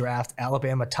 NFL Draft,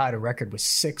 Alabama tied a record with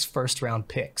 6 first-round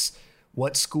picks.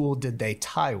 What school did they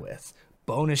tie with?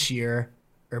 Bonus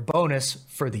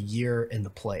for the year and the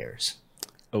players.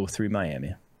 03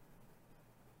 Miami.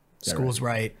 School's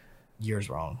right. Year's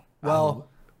wrong. Well,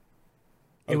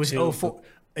 it was 02. 04.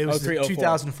 It was 03, the 04.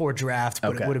 2004 draft,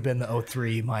 but Okay. it would have been the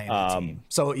 03 Miami team.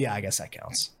 So yeah, I guess that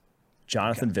counts.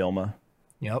 Jonathan Vilma,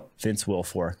 Yep. Vince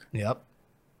Wilfork, Yep.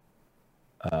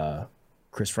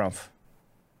 Chris Rumpf,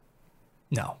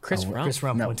 No. Chris Rumpf? Chris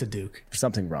Rumpf No. went to Duke.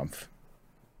 something Rumpf.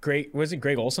 Was it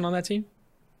Greg Olson on that team?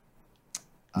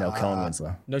 No, Kellen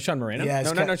Winslow. No Sean Moreno? Yeah,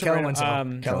 it's no, Sean Kellen Moreno.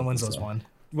 Winslow. Kellen Winslow's one.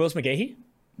 Willis McGahee?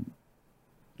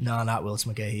 No, not Willis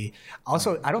McGahee.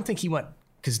 Also, I don't think he went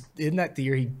because isn't that the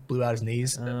year he blew out his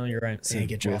knees? Oh, you're right. So he didn't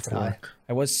get drafted high.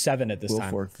 I was 7 at this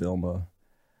time. Wilfork, Vilma,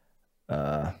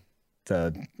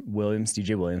 the Williams,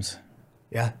 DJ Williams.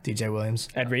 Yeah, DJ Williams.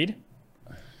 Ed Reed?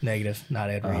 Negative, not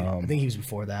Ed Reed. I think he was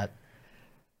before that.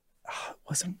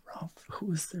 Wasn't Rumpf? Who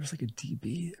was there? Was like a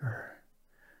DB or?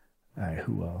 All right,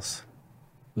 who else?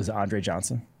 Was it Andre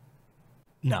Johnson?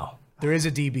 No, there is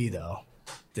a DB though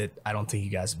that I don't think you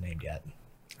guys have named yet.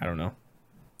 I don't know.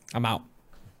 I'm out.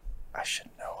 I should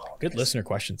know. all Good this. listener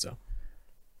questions, though.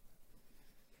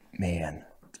 Man,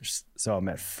 so I'm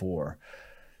at 4.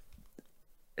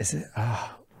 Is it?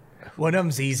 One of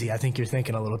them's easy. I think you're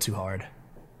thinking a little too hard.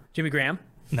 Jimmy Graham?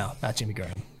 No, not Jimmy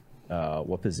Graham.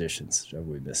 What positions are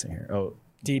we missing here? Oh,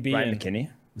 DB Brian and McKinney.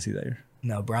 Was he there?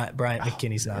 No, Bryant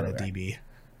McKinney's not a right. DB.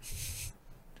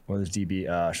 What was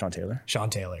DB? Sean Taylor. Sean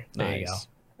Taylor. There you go. Nice.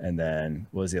 And then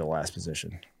what was the last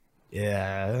position?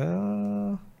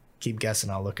 Yeah. Keep guessing.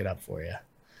 I'll look it up for you.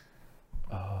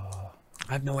 I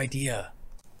have no idea.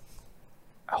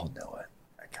 I'll know it.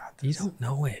 I got You this. don't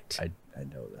know it. I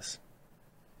know this.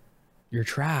 You're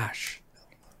trash.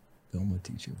 Vilma,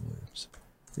 DJ Williams,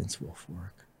 Vince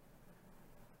Wilfork,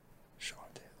 Sean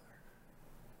Taylor,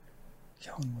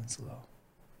 Kellen Winslow.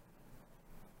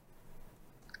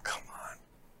 Come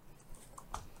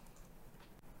on.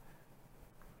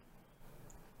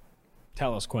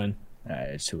 Tell us, Quinn. All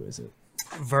right, who is it?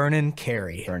 Vernon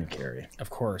Carey. Vernon Carey. Of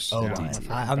course. Oh, Yeah.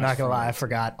 I'm not gonna lie. I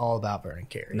forgot all about Vernon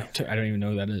Carey. No, I don't even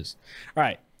know who that is. All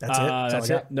right. That's it? That's all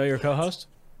That's I it. got? Know your co-host?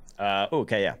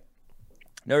 Okay, yeah.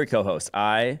 No, your co-host.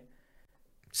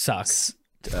 Sucks.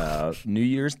 New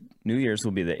Year's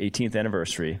will be the 18th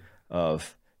anniversary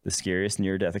of the scariest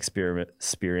near-death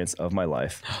experience of my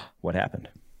life. What happened?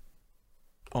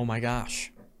 Oh my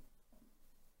gosh.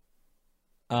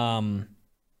 In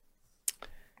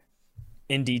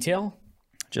detail?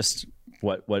 Just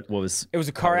what was? It was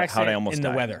a car how did I accident almost in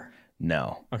die? the weather.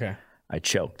 No, Okay. I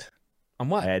choked. On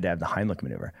what? I had to have the Heimlich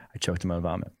maneuver. I choked in my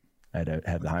vomit. I had to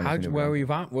have the Heimlich maneuver. Where were you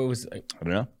von? What was? I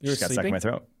don't know. You were Just got stuck sleeping? in my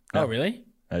throat. Oh, No, really?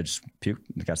 I just puked.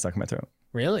 It got stuck in my throat,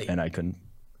 Really? and I couldn't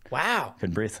Wow.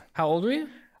 breathe. How old were you?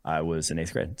 I was in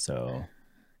 8th grade, so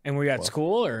And were you at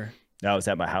school or? I was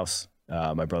at my house.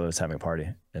 My brother was having a party.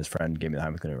 His friend gave me the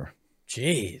Heimlich maneuver.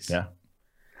 Jeez. Yeah.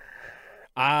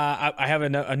 I have a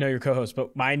know your co-host,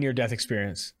 but my near-death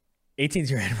experience, 18th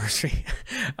year anniversary.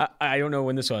 I don't know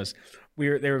when this was.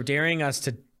 They were daring us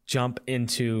to jump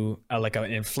into like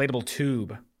an inflatable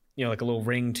tube, you know, like a little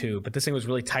ring tube, but this thing was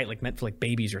really tight, like meant for like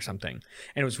babies or something,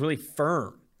 and it was really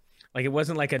firm. Like it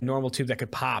wasn't like a normal tube that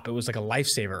could pop. It was like a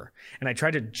lifesaver, and I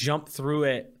tried to jump through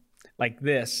it like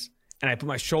this, and I put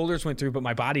my shoulders went through, but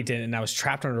my body didn't, and I was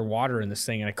trapped underwater in this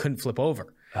thing, and I couldn't flip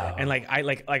over. And I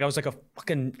was like a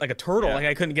fucking like a turtle, like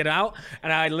I couldn't get out.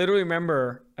 And I literally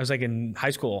remember I was like in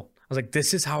high school. I was like,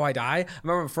 this is how I die. I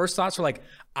remember my first thoughts were like,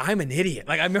 I'm an idiot.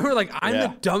 Like I remember like I'm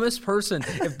the dumbest person.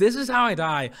 If this is how I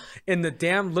die in the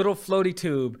damn little floaty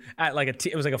tube at like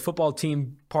it was like a football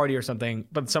team party or something,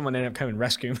 but someone ended up coming and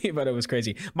rescuing me, but it was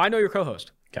crazy. Mine know your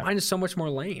co-host. Okay. Mine is so much more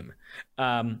lame.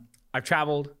 I've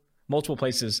traveled multiple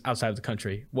places outside of the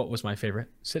country. What was my favorite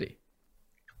city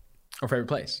or favorite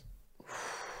place?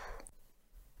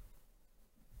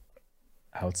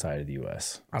 Outside of the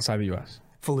U.S. Outside the U.S.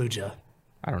 Fallujah.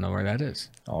 I don't know where that is.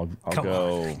 I'll Come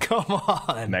go on. Come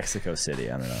on. Mexico City.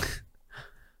 I don't know.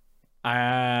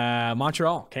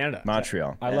 Montreal, Canada.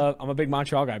 Montreal. I'm a big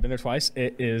Montreal guy. I've been there twice.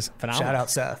 It is phenomenal. Shout out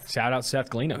Seth. Shout out Seth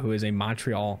Galena, who is a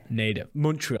Montreal native.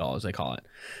 Montreal, as they call it.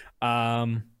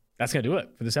 That's going to do it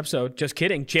for this episode. Just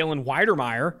kidding. Jalen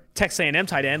Weidermeyer, Texas A&M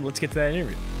tight end. Let's get to that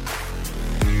interview.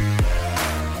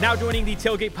 Now joining the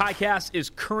Tailgate Podcast is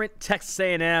current Texas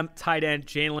A&M tight end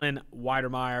Jalen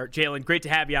Weidermeyer. Jalen, great to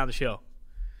have you on the show.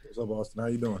 What's up, Austin? How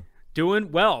you doing?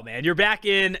 Doing well, man. You're back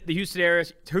in the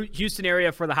Houston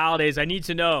area for the holidays. I need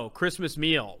to know, Christmas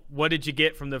meal. What did you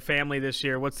get from the family this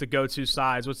year? What's the go-to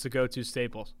sides? What's the go-to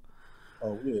staples?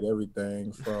 Oh, we ate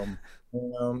everything from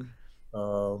ham,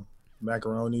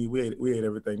 macaroni. We ate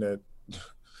everything that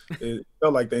it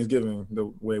felt like Thanksgiving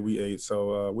the way we ate.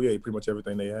 So we ate pretty much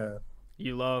everything they had.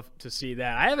 You love to see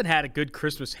that. I haven't had a good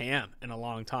Christmas ham in a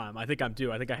long time. I think I'm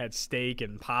due. I think I had steak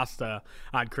and pasta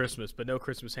on Christmas, but no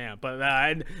Christmas ham. But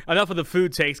enough of the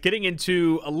food takes. Getting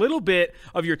into a little bit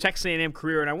of your Texas A&M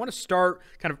career, and I want to start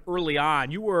kind of early on.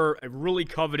 You were a really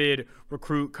coveted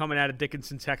recruit coming out of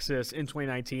Dickinson, Texas in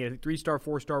 2019. I think 3-star,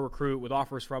 4-star recruit with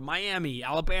offers from Miami,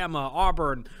 Alabama,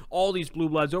 Auburn, all these blue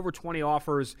bloods, over 20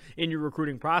 offers in your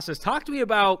recruiting process. Talk to me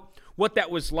about what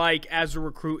that was like as a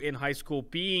recruit in high school,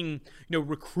 being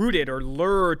recruited or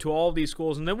lured to all of these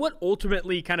schools, and then what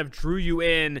ultimately kind of drew you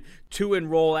in to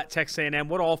enroll at Texas A&M.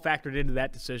 What all factored into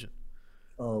that decision?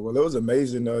 Well, it was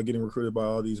amazing getting recruited by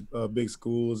all these big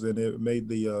schools, and it made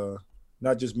the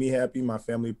not just me happy, my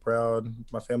family proud,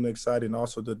 my family excited, and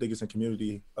also the Dickinson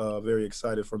community very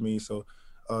excited for me. So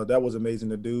that was amazing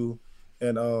to do.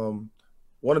 And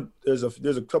there's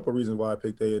a couple of reasons why I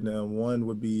picked A&M. One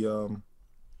would be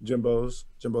Jimbo's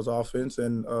offense,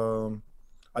 and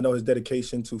I know his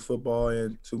dedication to football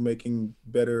and to making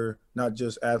better, not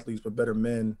just athletes, but better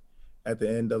men at the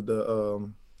end of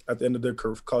their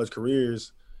college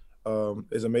careers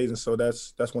is amazing. So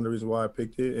that's one of the reasons why I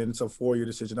picked it. And it's a 4-year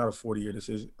decision, not a 40-year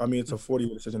decision. I mean, it's a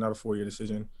 40-year decision, not a 4-year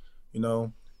decision.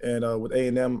 And with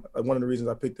A&M, one of the reasons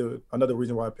I picked it, another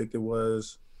reason why I picked it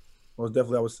was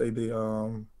definitely, I would say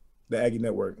the Aggie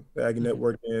Network,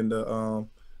 Network, and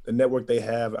the network they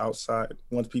have outside.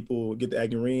 Once people get the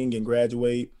Aggie ring and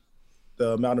graduate,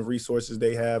 the amount of resources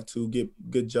they have to get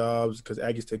good jobs, because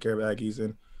Aggies take care of Aggies,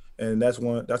 and that's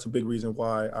a big reason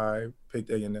why I picked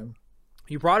A&M.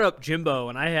 You brought up Jimbo,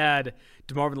 and I had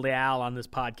DeMarvin Leal on this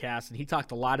podcast, and he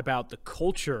talked a lot about the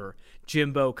culture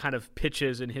Jimbo kind of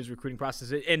pitches in his recruiting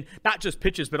process, and not just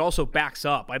pitches, but also backs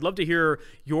up. I'd love to hear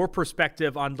your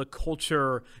perspective on the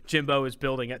culture Jimbo is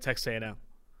building at Texas A&M.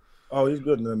 Oh, he's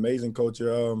building an amazing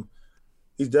culture.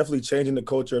 He's definitely changing the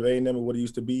culture of A&M and what he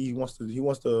used to be. He wants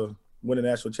to win a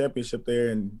national championship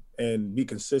there and be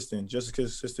consistent, just as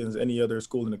consistent as any other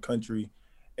school in the country.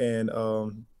 And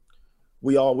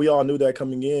we all knew that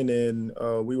coming in, and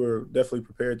we were definitely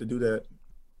prepared to do that.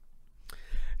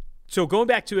 So going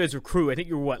back to as a recruit, I think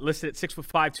you were listed at 6'5",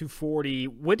 240.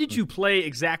 What did you play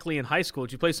exactly in high school?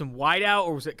 Did you play some wideout,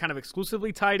 or was it kind of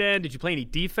exclusively tight end? Did you play any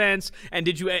defense? And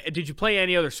did you play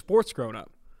any other sports growing up?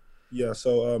 Yeah,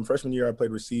 so freshman year I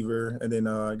played receiver, and then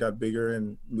I got bigger,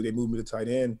 and they moved me to tight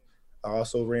end. I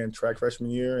also ran track freshman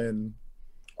year, and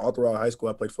all throughout high school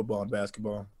I played football and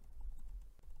basketball.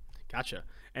 Gotcha.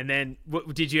 And then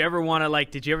did you ever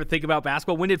did you ever think about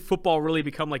basketball? When did football really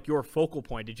become your focal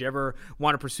point? Did you ever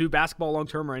want to pursue basketball long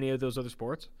term or any of those other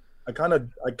sports? I kind of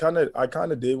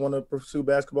did want to pursue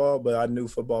basketball, but I knew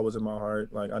football was in my heart.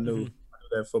 I knew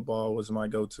that football was my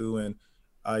go-to, and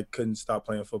I couldn't stop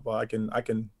playing football. I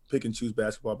can pick and choose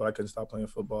basketball, but I couldn't stop playing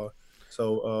football.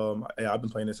 So I've been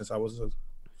playing it since I was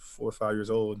 4 or 5 years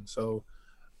old. So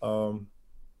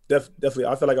definitely,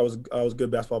 I feel like I was a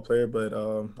good basketball player, but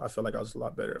I feel like I was a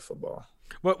lot better at football.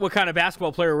 What kind of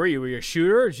basketball player were you? Were you a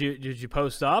shooter? Did you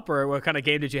post up, or what kind of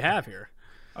game did you have here?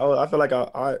 Oh, I feel like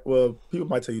well, people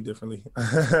might tell you differently,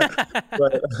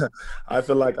 but I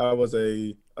feel like I was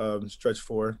a stretch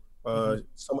four.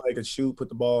 Somebody that could shoot, put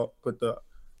the ball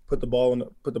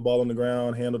on the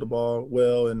ground, handle the ball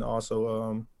well, and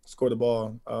also score the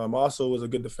ball. Also was a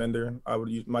good defender.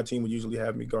 My team would usually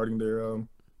have me guarding their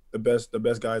the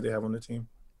best guys they have on the team.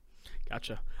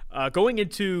 Gotcha. Going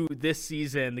into this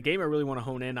season, the game I really want to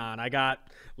hone in on, I got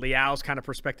Leal's kind of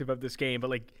perspective of this game, but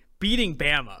beating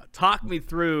Bama, talk me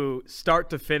through start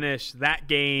to finish that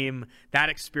game, that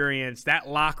experience, that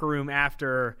locker room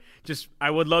after.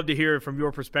 I would love to hear from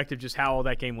your perspective just how all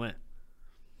that game went.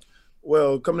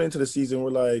 Well, coming into the season,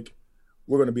 we're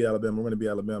going to beat Alabama. We're going to beat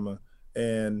Alabama,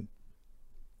 and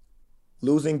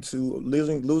losing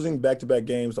back-to-back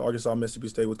games to Arkansas, Mississippi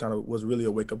State was really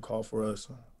a wake-up call for us.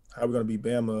 How are we going to beat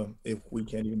Bama if we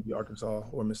can't even beat Arkansas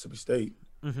or Mississippi State?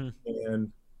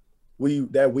 And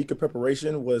that week of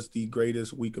preparation was the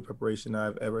greatest week of preparation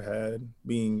I've ever had,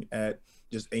 being at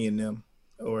just A&M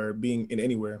or being in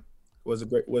anywhere. It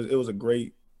was a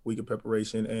great week of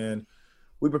preparation, and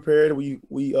we prepared. We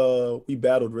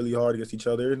battled really hard against each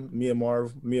other. Me and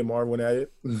Marv went at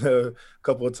it a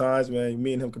couple of times, man.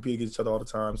 Me and him compete against each other all the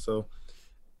time. So,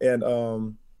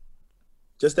 and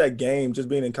just that game, just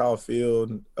being in Kyle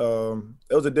Field,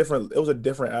 it was a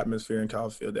different atmosphere in Kyle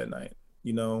Field that night,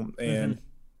 And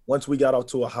once we got off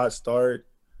to a hot start,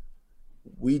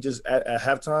 we just at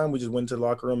halftime we just went to the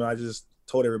locker room and I just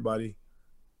told everybody,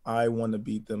 I want to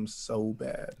beat them so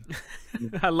bad.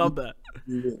 I love that.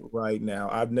 Right now,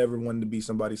 I've never wanted to beat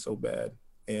somebody so bad,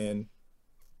 and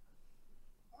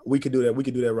we could do that. We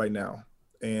could do that right now,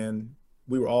 and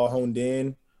we were all honed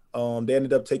in. They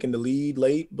ended up taking the lead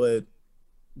late, but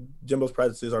Jimbo's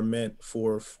practices are meant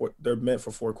for 4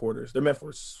 quarters. They're meant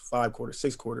for 5 quarters,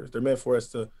 6 quarters. They're meant for us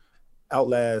to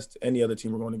outlast any other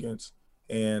team we're going against,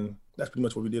 and that's pretty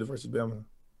much what we did versus Bama.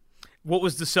 What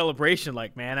was the celebration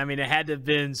like, man? I mean, it had to have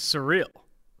been surreal.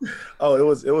 Oh,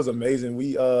 it was amazing.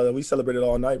 We celebrated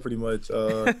all night pretty much.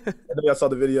 I think I saw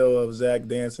the video of Zach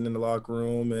dancing in the locker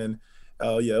room, and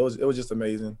yeah, it was just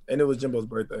amazing. And it was Jimbo's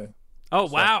birthday. Oh,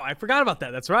 so, wow. I forgot about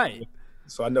that. That's right.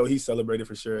 So I know he celebrated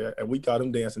for sure, and we caught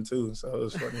him dancing too. So it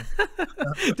was funny.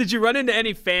 Did you run into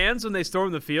any fans when they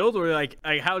stormed the field, or like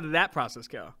how did that process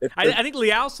go? I think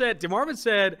DeMarvin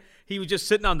said he was just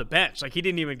sitting on the bench, like he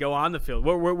didn't even go on the field.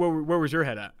 Where was your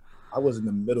head at? I was in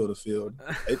the middle of the field.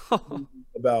 It took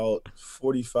about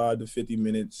 45 to 50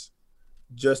 minutes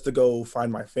just to go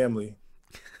find my family.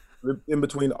 In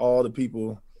between all the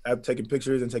people, I've taken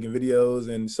pictures and taking videos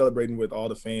and celebrating with all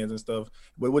the fans and stuff,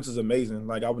 which is amazing.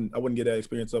 Like I wouldn't get that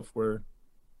experience up for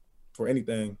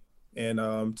anything. And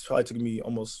it probably took me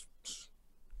almost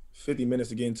 50 minutes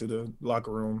to get into the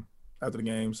locker room after the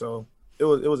game. So it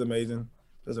was amazing.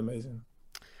 It was amazing.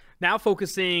 Now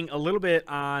focusing a little bit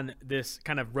on this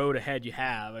kind of road ahead you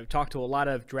have. I've talked to a lot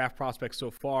of draft prospects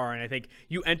so far, and I think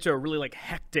you enter a really like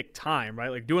hectic time, right?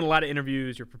 Like doing a lot of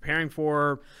interviews, you're preparing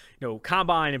for,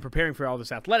 combine and preparing for all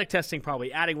this athletic testing,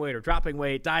 probably adding weight or dropping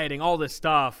weight, dieting, all this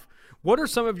stuff. What are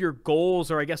some of your goals,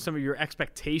 or I guess some of your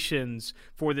expectations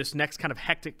for this next kind of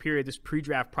hectic period, this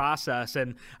pre-draft process?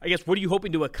 And I guess what are you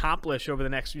hoping to accomplish over the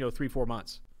next, 3-4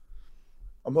 months?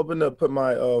 I'm hoping to put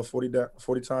my 40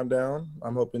 time down.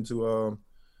 I'm hoping to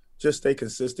just stay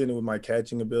consistent with my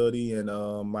catching ability and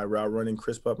my route running,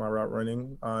 crisp up my route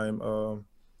running. I'm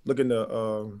looking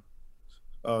to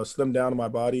slim down my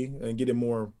body and get it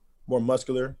more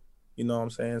muscular. You know what I'm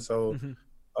saying? So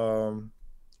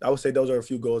I would say those are a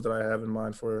few goals that I have in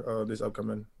mind for this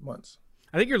upcoming months.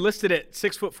 I think you're listed at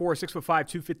 6'4", 6'5",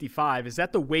 255. Is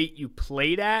that the weight you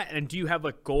played at? And do you have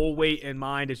a goal weight in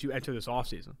mind as you enter this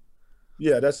offseason?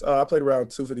 Yeah, that's I played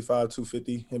around 255,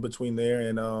 250 in between there,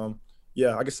 and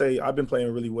yeah, I can say I've been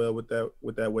playing really well with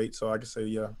that weight, so I can say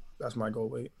yeah, that's my goal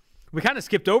weight. We kind of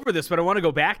skipped over this, but I want to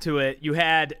go back to it. You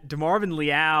had DeMarvin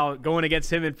Leal going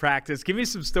against him in practice. Give me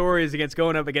some stories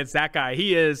going up against that guy.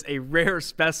 He is a rare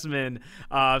specimen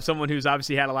of someone who's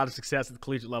obviously had a lot of success at the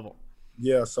collegiate level.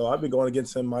 Yeah, so I've been going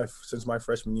against him since my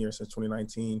freshman year, since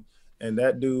 2019, and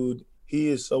that dude, he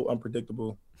is so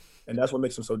unpredictable. And that's what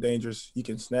makes him so dangerous. He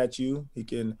can snatch you. He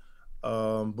can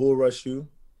bull rush you.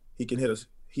 He can hit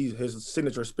his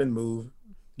signature spin move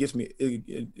gets me.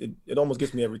 It almost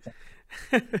gets me every time.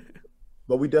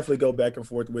 But we definitely go back and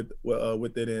forth with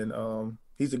it. And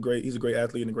he's a great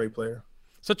athlete and a great player.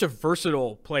 Such a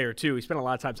versatile player too. He spent a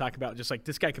lot of time talking about just like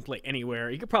this guy can play anywhere.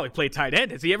 He could probably play tight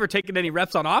end. Has he ever taken any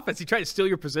reps on offense? He tried to steal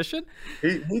your position.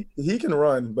 He can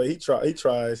run, but he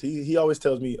tries. He always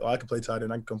tells me, "Oh, I can play tight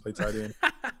end. I can come play tight end."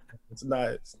 It's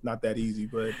not that easy,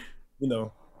 but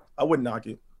I wouldn't knock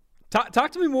it.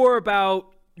 Talk to me more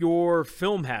about your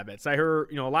film habits. I heard,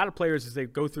 a lot of players as they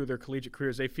go through their collegiate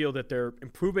careers, they feel that their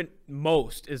improvement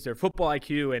most is their football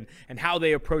IQ and how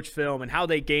they approach film and how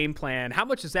they game plan. How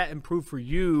much does that improve for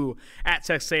you at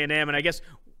Texas A&M? And I guess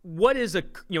what is a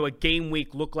game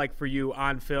week look like for you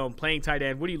on film, playing tight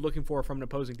end? What are you looking for from an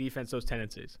opposing defense, those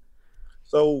tendencies?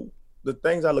 So the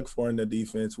things I look for in the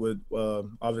defense would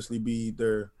obviously be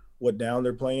what down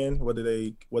they're playing, whether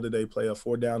they play a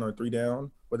 4 down or 3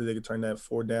 down, whether they can turn that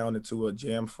 4 down into a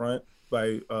jam front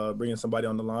by bringing somebody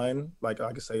on the line. Like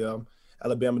I could say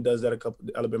Alabama did that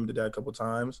a couple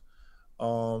times.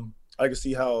 I can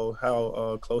see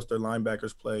how close their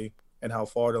linebackers play and how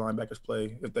far the linebackers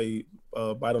play if they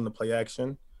bite on the play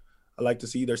action. I like to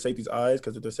see their safety's eyes,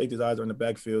 because if their safety's eyes are in the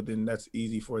backfield, then that's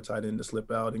easy for a tight end to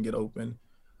slip out and get open.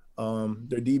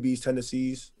 Their DB's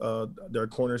tendencies, their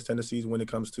corners' tendencies when it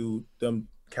comes to them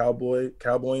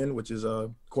cowboying, which is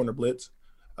a corner blitz,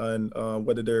 and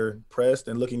whether they're pressed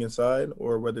and looking inside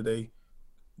or whether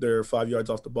they're 5 yards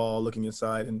off the ball looking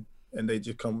inside and they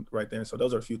just come right there. So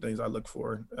those are a few things I look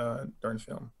for during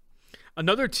film.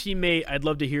 Another teammate I'd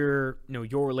love to hear,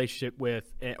 your relationship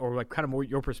with, or like kind of more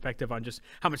your perspective on just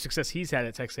how much success he's had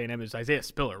at Texas A&M is Isaiah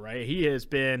Spiller, right? He has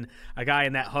been a guy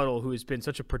in that huddle who has been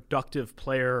such a productive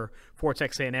player for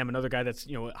Texas A&M, another guy that's,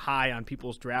 high on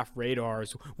people's draft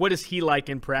radars. What is he like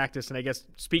in practice? And I guess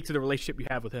speak to the relationship you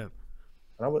have with him.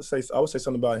 I would say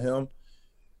something about him.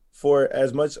 For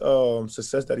as much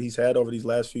success that he's had over these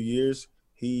last few years,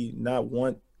 he not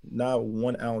one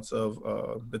ounce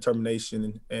of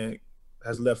determination and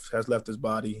has left his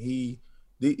body.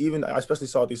 Even I especially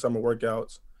saw these summer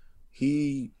workouts.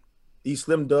 He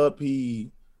slimmed up.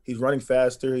 He's running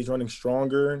faster. He's running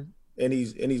stronger, and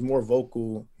he's more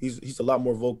vocal. He's a lot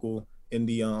more vocal in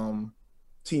the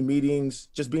team meetings.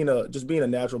 Just being a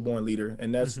natural born leader,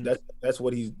 and that's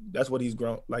what he's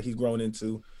grown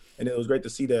into. And it was great to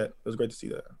see that.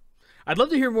 I'd love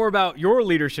to hear more about your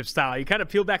leadership style. You kind of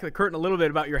peel back the curtain a little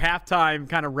bit about your halftime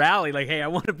kind of rally. Like, hey, I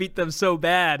want to beat them so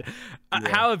bad. Yeah.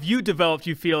 How have you developed,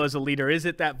 you feel, as a leader? Is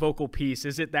it that vocal piece?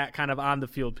 Is it that kind of on the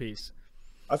field piece?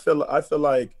 I feel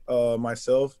like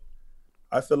myself.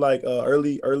 I feel like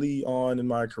early on in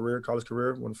my college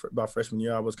career, about freshman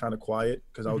year, I was kind of quiet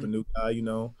because I was a new guy,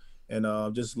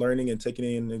 and just learning and taking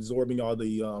in, absorbing all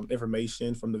the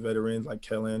information from the veterans like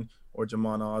Kellen or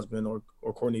Jamon Osmond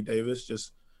or Courtney Davis,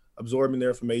 just absorbing their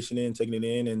information in, taking it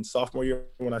in. And sophomore year,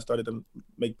 when I started to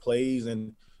make plays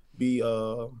and be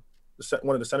one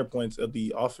of the center points of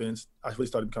the offense, I really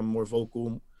started becoming more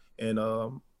vocal and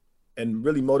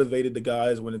really motivated the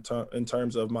guys in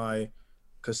terms of my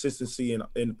consistency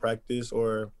in practice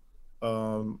or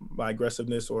my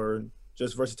aggressiveness or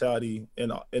just versatility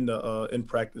in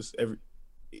practice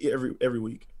every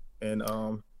week. And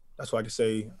that's why I can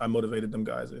say I motivated them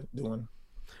guys doing.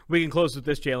 We can close with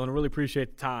this, Jalen. I really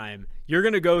appreciate the time. You're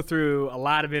going to go through a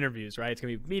lot of interviews, right? It's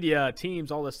going to be media, teams,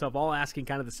 all this stuff, all asking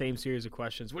kind of the same series of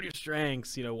questions. What are your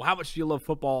strengths? How much do you love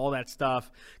football? All that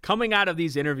stuff. Coming out of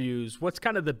these interviews, what's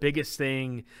kind of the biggest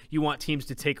thing you want teams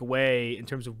to take away in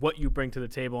terms of what you bring to the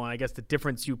table and I guess the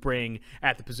difference you bring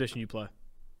at the position you play?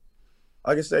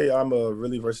 I can say I'm a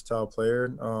really versatile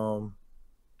player.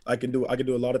 I can do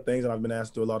a lot of things, and I've been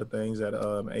asked to do a lot of things at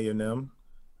A&M.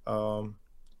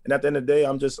 And at the end of the day,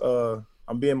 I'm just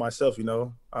I'm being myself.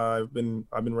 I've been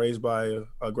raised by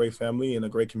a great family and a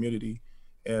great community,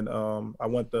 and I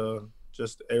want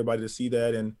just everybody to see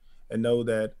that and know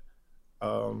that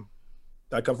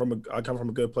I come from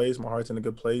a good place. My heart's in a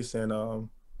good place, and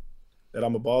that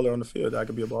I'm a baller on the field. I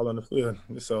could be a baller on the field.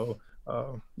 So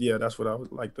that's what I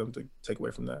would like them to take away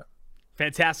from that.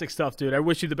 Fantastic stuff, dude. I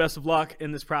wish you the best of luck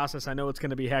in this process. I know it's going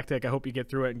to be hectic. I hope you get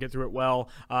through it and get through it well.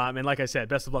 And like I said,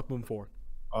 best of luck moving forward.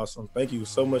 Awesome. Thank you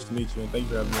so much to meet you, and thank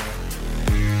you for having me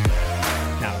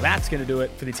on. Now that's going to do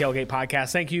it for the Tailgate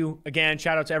Podcast. Thank you again.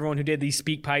 Shout out to everyone who did the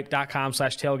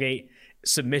speakpipe.com/tailgate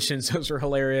submissions. Those are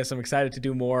hilarious. I'm excited to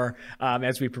do more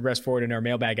as we progress forward in our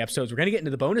mailbag episodes. We're going to get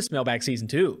into the bonus mailbag season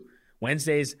too.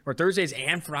 Thursdays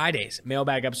and Fridays,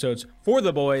 mailbag episodes for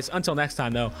the boys. Until next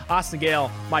time, though, Austin Gale,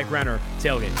 Mike Renner,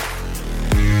 Tailgate.